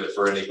to do it. And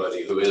for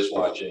anybody who is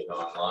watching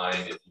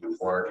online, if you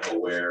weren't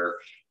aware,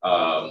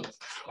 from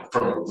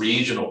a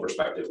regional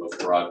perspective of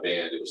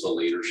broadband, it was the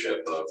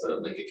leadership of the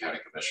Lincoln County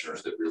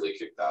Commissioners that really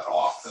kicked that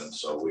off. And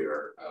so we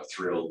are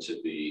thrilled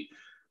to be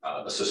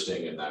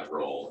assisting in that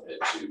role and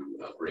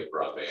to bring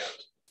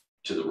broadband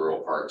to the rural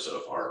parts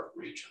of our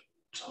region.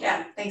 So.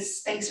 Yeah,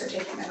 thanks for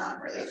taking that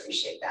on. Really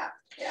appreciate that.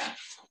 Yeah.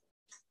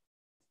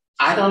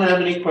 I don't have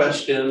any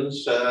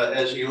questions.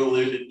 As you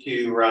alluded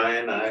to,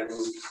 Ryan, I'm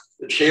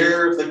the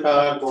chair of the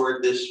COG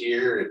board this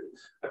year.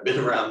 I've been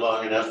around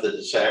long enough that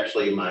it's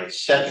actually my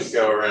second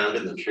go around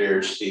in the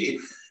chair's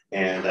seat.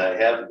 And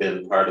I have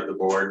been part of the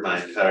board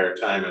my entire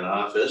time in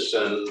office.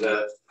 And,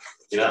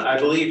 you know, I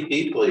believe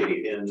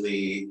deeply in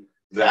the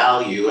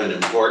value and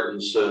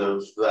importance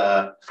of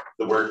the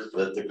work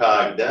that the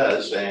COG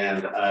does.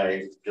 And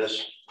I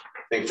just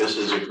think this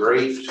is a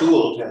great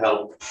tool to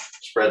help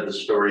spread the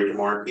story to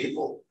more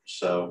people.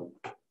 So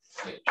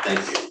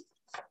thank you.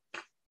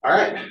 All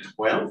right,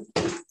 well,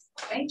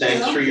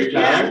 thanks for your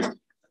time.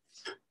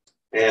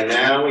 And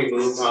now we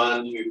move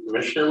on to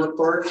commissioner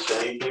reports.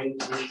 Anything,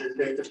 Commissioner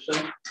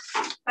Jacobson?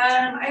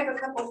 I have a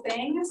couple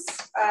things.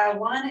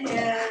 One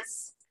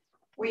is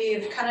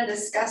we've kind of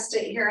discussed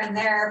it here and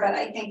there, but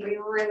I think we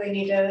really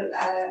need to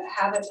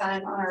have a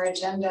time on our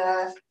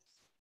agenda.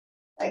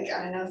 Like,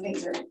 I know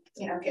things are,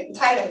 you know, getting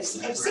tight. I've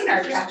seen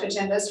our draft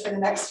agendas for the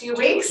next few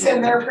weeks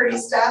and they're pretty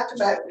stuffed,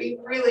 but we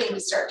really need to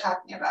start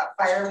talking about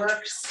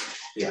fireworks.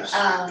 Yes.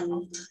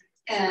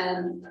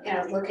 And, you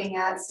know, looking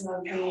at some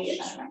of the. We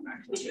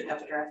do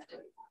have a draft.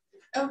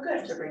 Oh,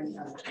 good. To bring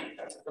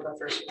for the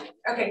first week.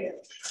 Okay,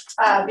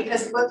 good.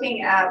 Because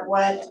looking at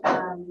what, it's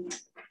going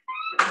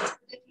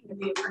to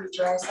be a pretty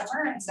dry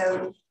summer. And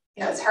so,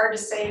 you know, it's hard to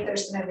say if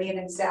there's going to be an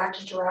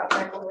exact drought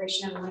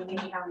declaration in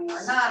Lincoln County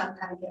or not. I'm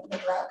kind of getting the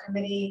drought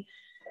committee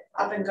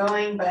up and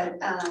going, but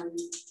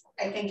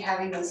I think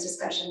having those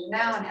discussions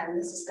now and having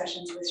those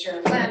discussions with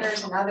Sheriff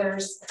Landers and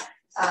others,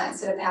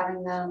 instead of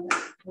having them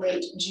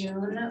late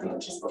June,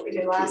 which is what we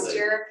did last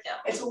year,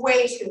 it's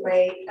way too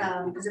late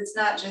because it's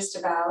not just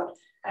about,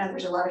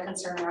 there's a lot of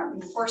concern around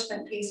the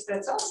enforcement piece, but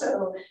it's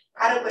also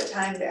adequate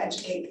time to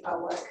educate the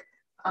public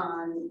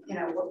on, you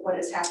know, what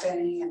is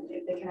happening and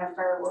if they can have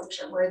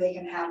fireworks or where they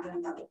can have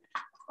them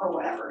or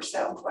whatever.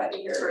 So glad to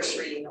hear. First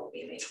reading will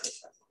be May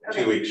 27th.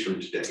 Okay. 2 weeks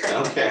from today.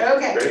 Okay.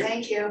 Okay, great.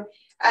 Thank you.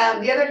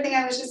 The other thing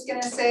I was just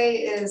gonna say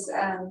is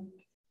I'm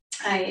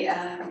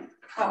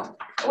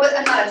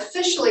not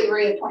officially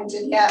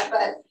reappointed yet,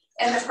 but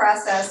in the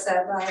process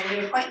of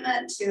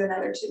reappointment to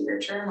another 2-year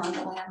term on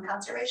the Land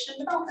Conservation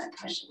and Development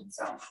Commission.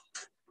 So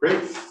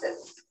great.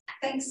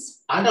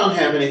 Thanks. I don't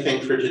have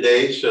anything for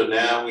today, so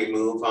now we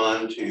move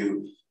on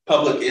to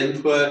public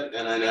input.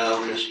 And I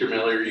know, Mr.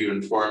 Miller, you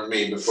informed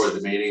me before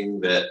the meeting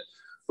that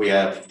we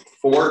have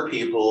 4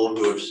 people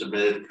who have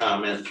submitted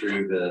comment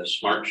through the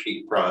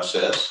Smartsheet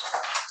process.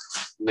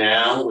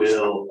 Now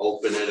we'll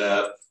open it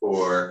up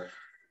for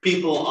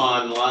people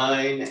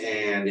online,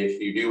 and if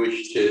you do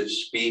wish to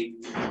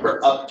speak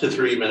for up to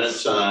 3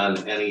 minutes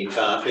on any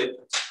topic,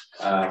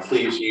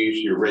 please use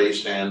your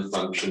raise hand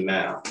function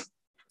now.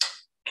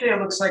 Okay, it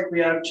looks like we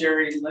have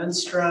Jerry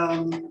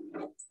Lindstrom.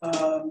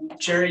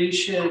 Jerry, you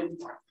should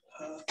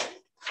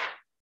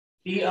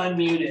be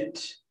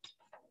unmuted.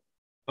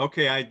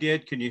 Okay, I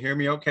did. Can you hear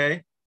me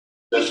okay?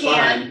 That's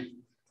fine.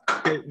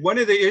 Okay, one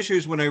of the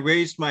issues when I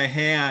raised my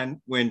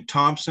hand when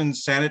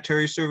Thompson's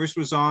sanitary service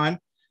was on,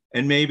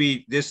 and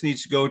maybe this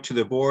needs to go to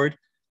the board.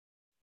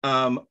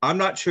 I'm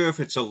not sure if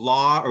it's a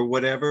law or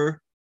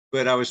whatever,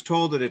 but I was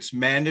told that it's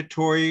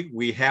mandatory.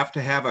 We have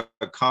to have a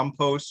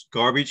compost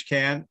garbage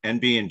can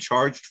and being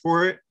charged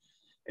for it.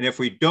 And if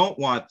we don't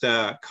want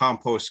the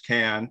compost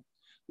can,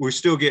 we're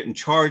still getting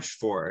charged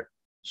for it.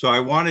 So I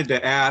wanted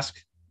to ask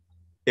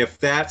if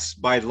that's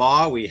by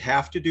law, we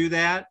have to do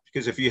that,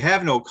 because if you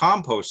have no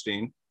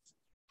composting,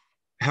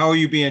 how are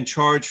you being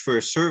charged for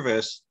a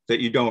service that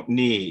you don't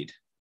need?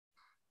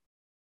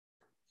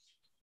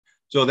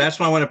 So that's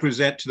what I want to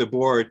present to the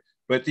board.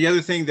 But the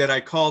other thing that I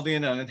called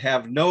in and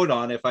have note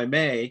on, if I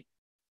may,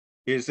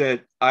 is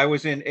that I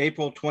was in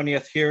April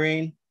 20th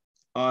hearing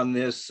on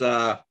this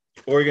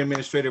Oregon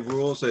Administrative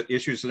Rules,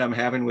 issues that I'm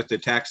having with the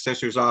tax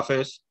assessor's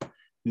office.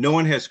 No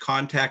one has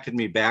contacted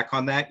me back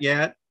on that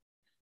yet.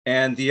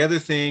 And the other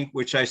thing,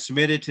 which I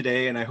submitted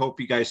today, and I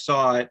hope you guys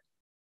saw it,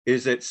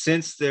 is that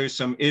since there's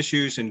some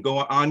issues and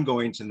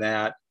ongoings in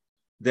that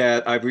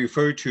I've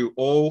referred to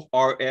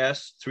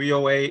ORS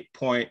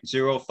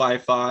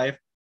 308.055,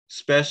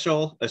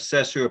 special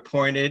assessor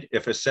appointed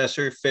if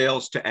assessor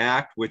fails to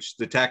act, which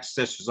the tax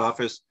assessor's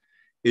office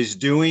is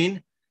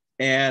doing.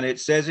 And it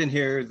says in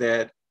here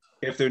that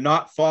if they're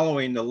not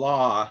following the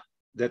law,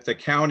 that the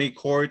county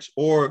courts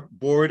or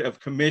Board of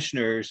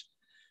Commissioners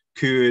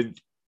could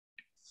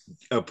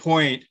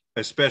appoint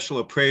a special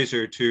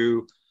appraiser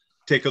to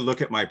take a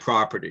look at my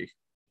property.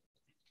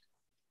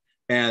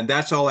 And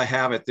that's all I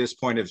have at this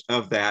point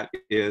of that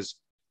is,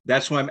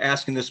 that's why I'm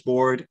asking this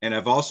board. And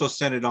I've also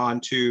sent it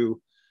on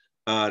to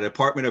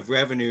Department of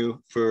Revenue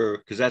for,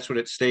 because that's what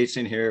it states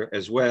in here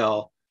as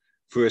well,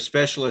 for a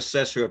special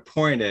assessor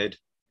appointed,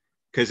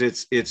 because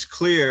it's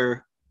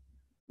clear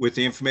with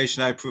the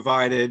information I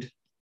provided,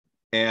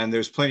 and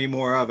there's plenty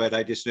more of it,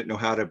 I just didn't know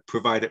how to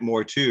provide it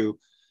more too,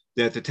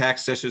 that the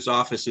tax assessor's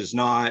office is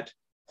not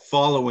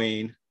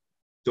following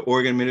the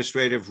Oregon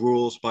administrative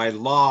rules by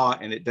law,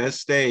 and it does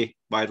stay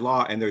by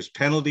law, and there's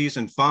penalties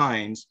and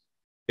fines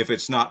if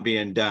it's not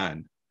being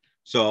done.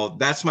 So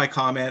that's my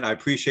comment. I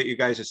appreciate you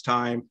guys'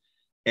 time.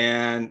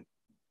 And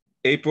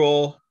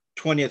April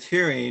 20th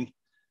hearing,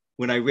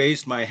 when I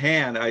raised my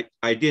hand,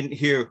 I didn't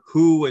hear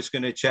who was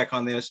going to check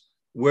on this,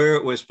 where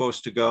it was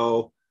supposed to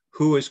go,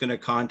 who was going to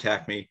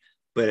contact me.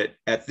 But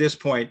at this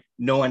point,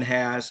 no one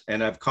has,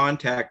 and I've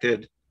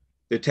contacted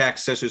the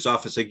tax assessor's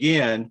office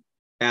again,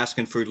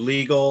 asking for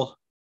legal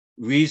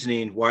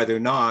reasoning why they're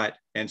not,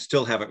 and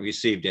still haven't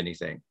received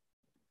anything.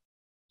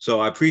 So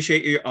I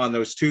appreciate you on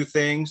those two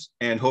things,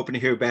 and hoping to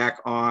hear back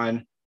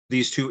on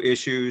these two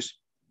issues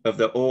of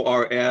the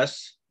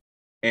ORS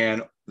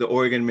and the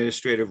Oregon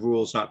administrative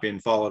rules not being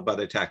followed by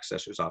the tax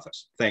assessor's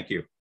office. Thank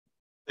you.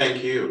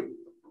 Thank you.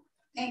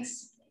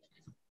 Thanks.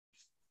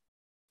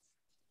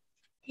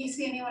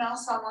 Casey, anyone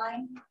else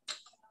online?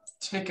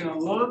 Taking a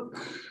look.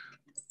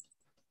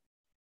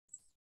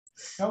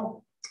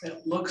 No,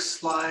 it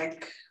looks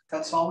like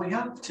that's all we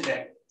have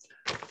today.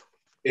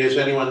 Is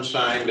anyone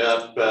signed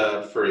up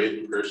for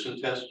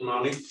in-person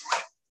testimony?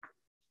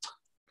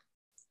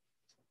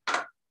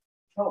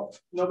 Oh,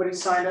 nobody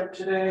signed up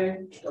today.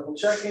 Double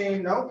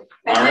checking. Nope.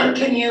 And then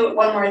can you,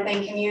 one more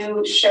thing, can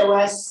you show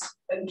us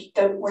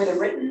where the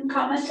written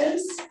comment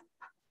is?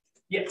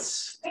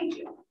 Yes. Thank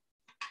you.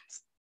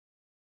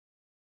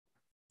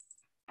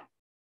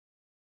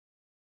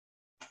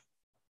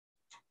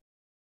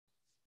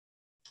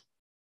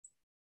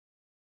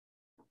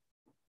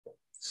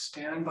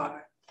 Stand by.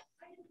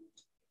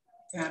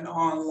 And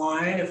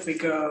online, if we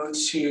go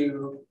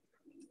to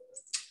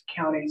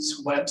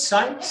county's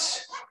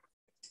website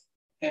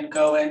and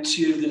go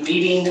into the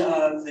meeting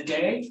of the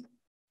day,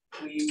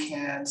 we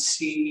can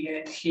see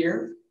it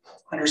here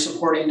under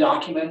supporting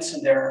documents,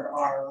 and there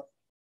are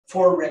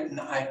 4 written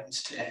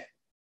items today.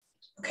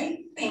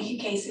 Okay, thank you,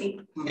 Casey.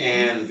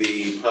 And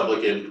the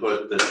public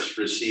input that's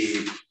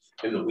received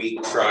in the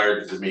week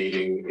prior to the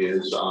meeting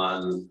is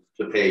on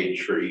the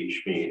page for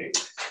each meeting.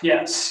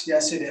 Yes,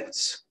 yes, it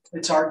is.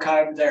 It's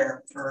archived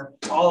there for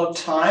all of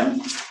time.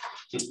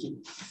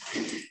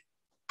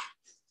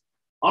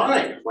 All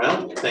right,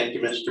 well, thank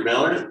you, Mr.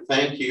 Miller.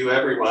 Thank you,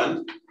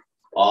 everyone.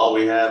 All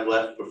we have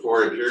left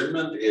before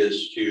adjournment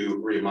is to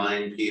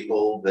remind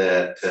people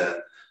that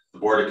the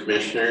Board of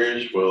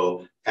Commissioners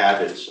will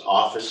have its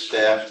office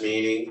staff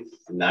meeting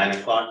at 9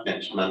 o'clock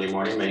next Monday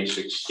morning, May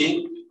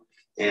 16th,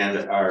 and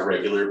our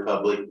regular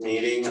public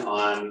meeting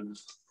on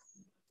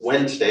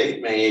Wednesday,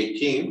 May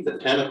 18th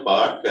at 10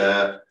 o'clock.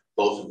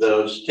 Both of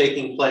those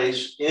taking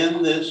place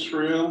in this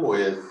room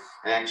with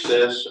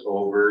access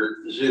over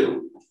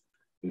Zoom.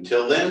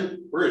 Until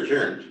then, we're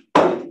adjourned.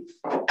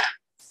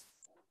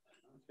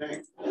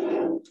 Okay.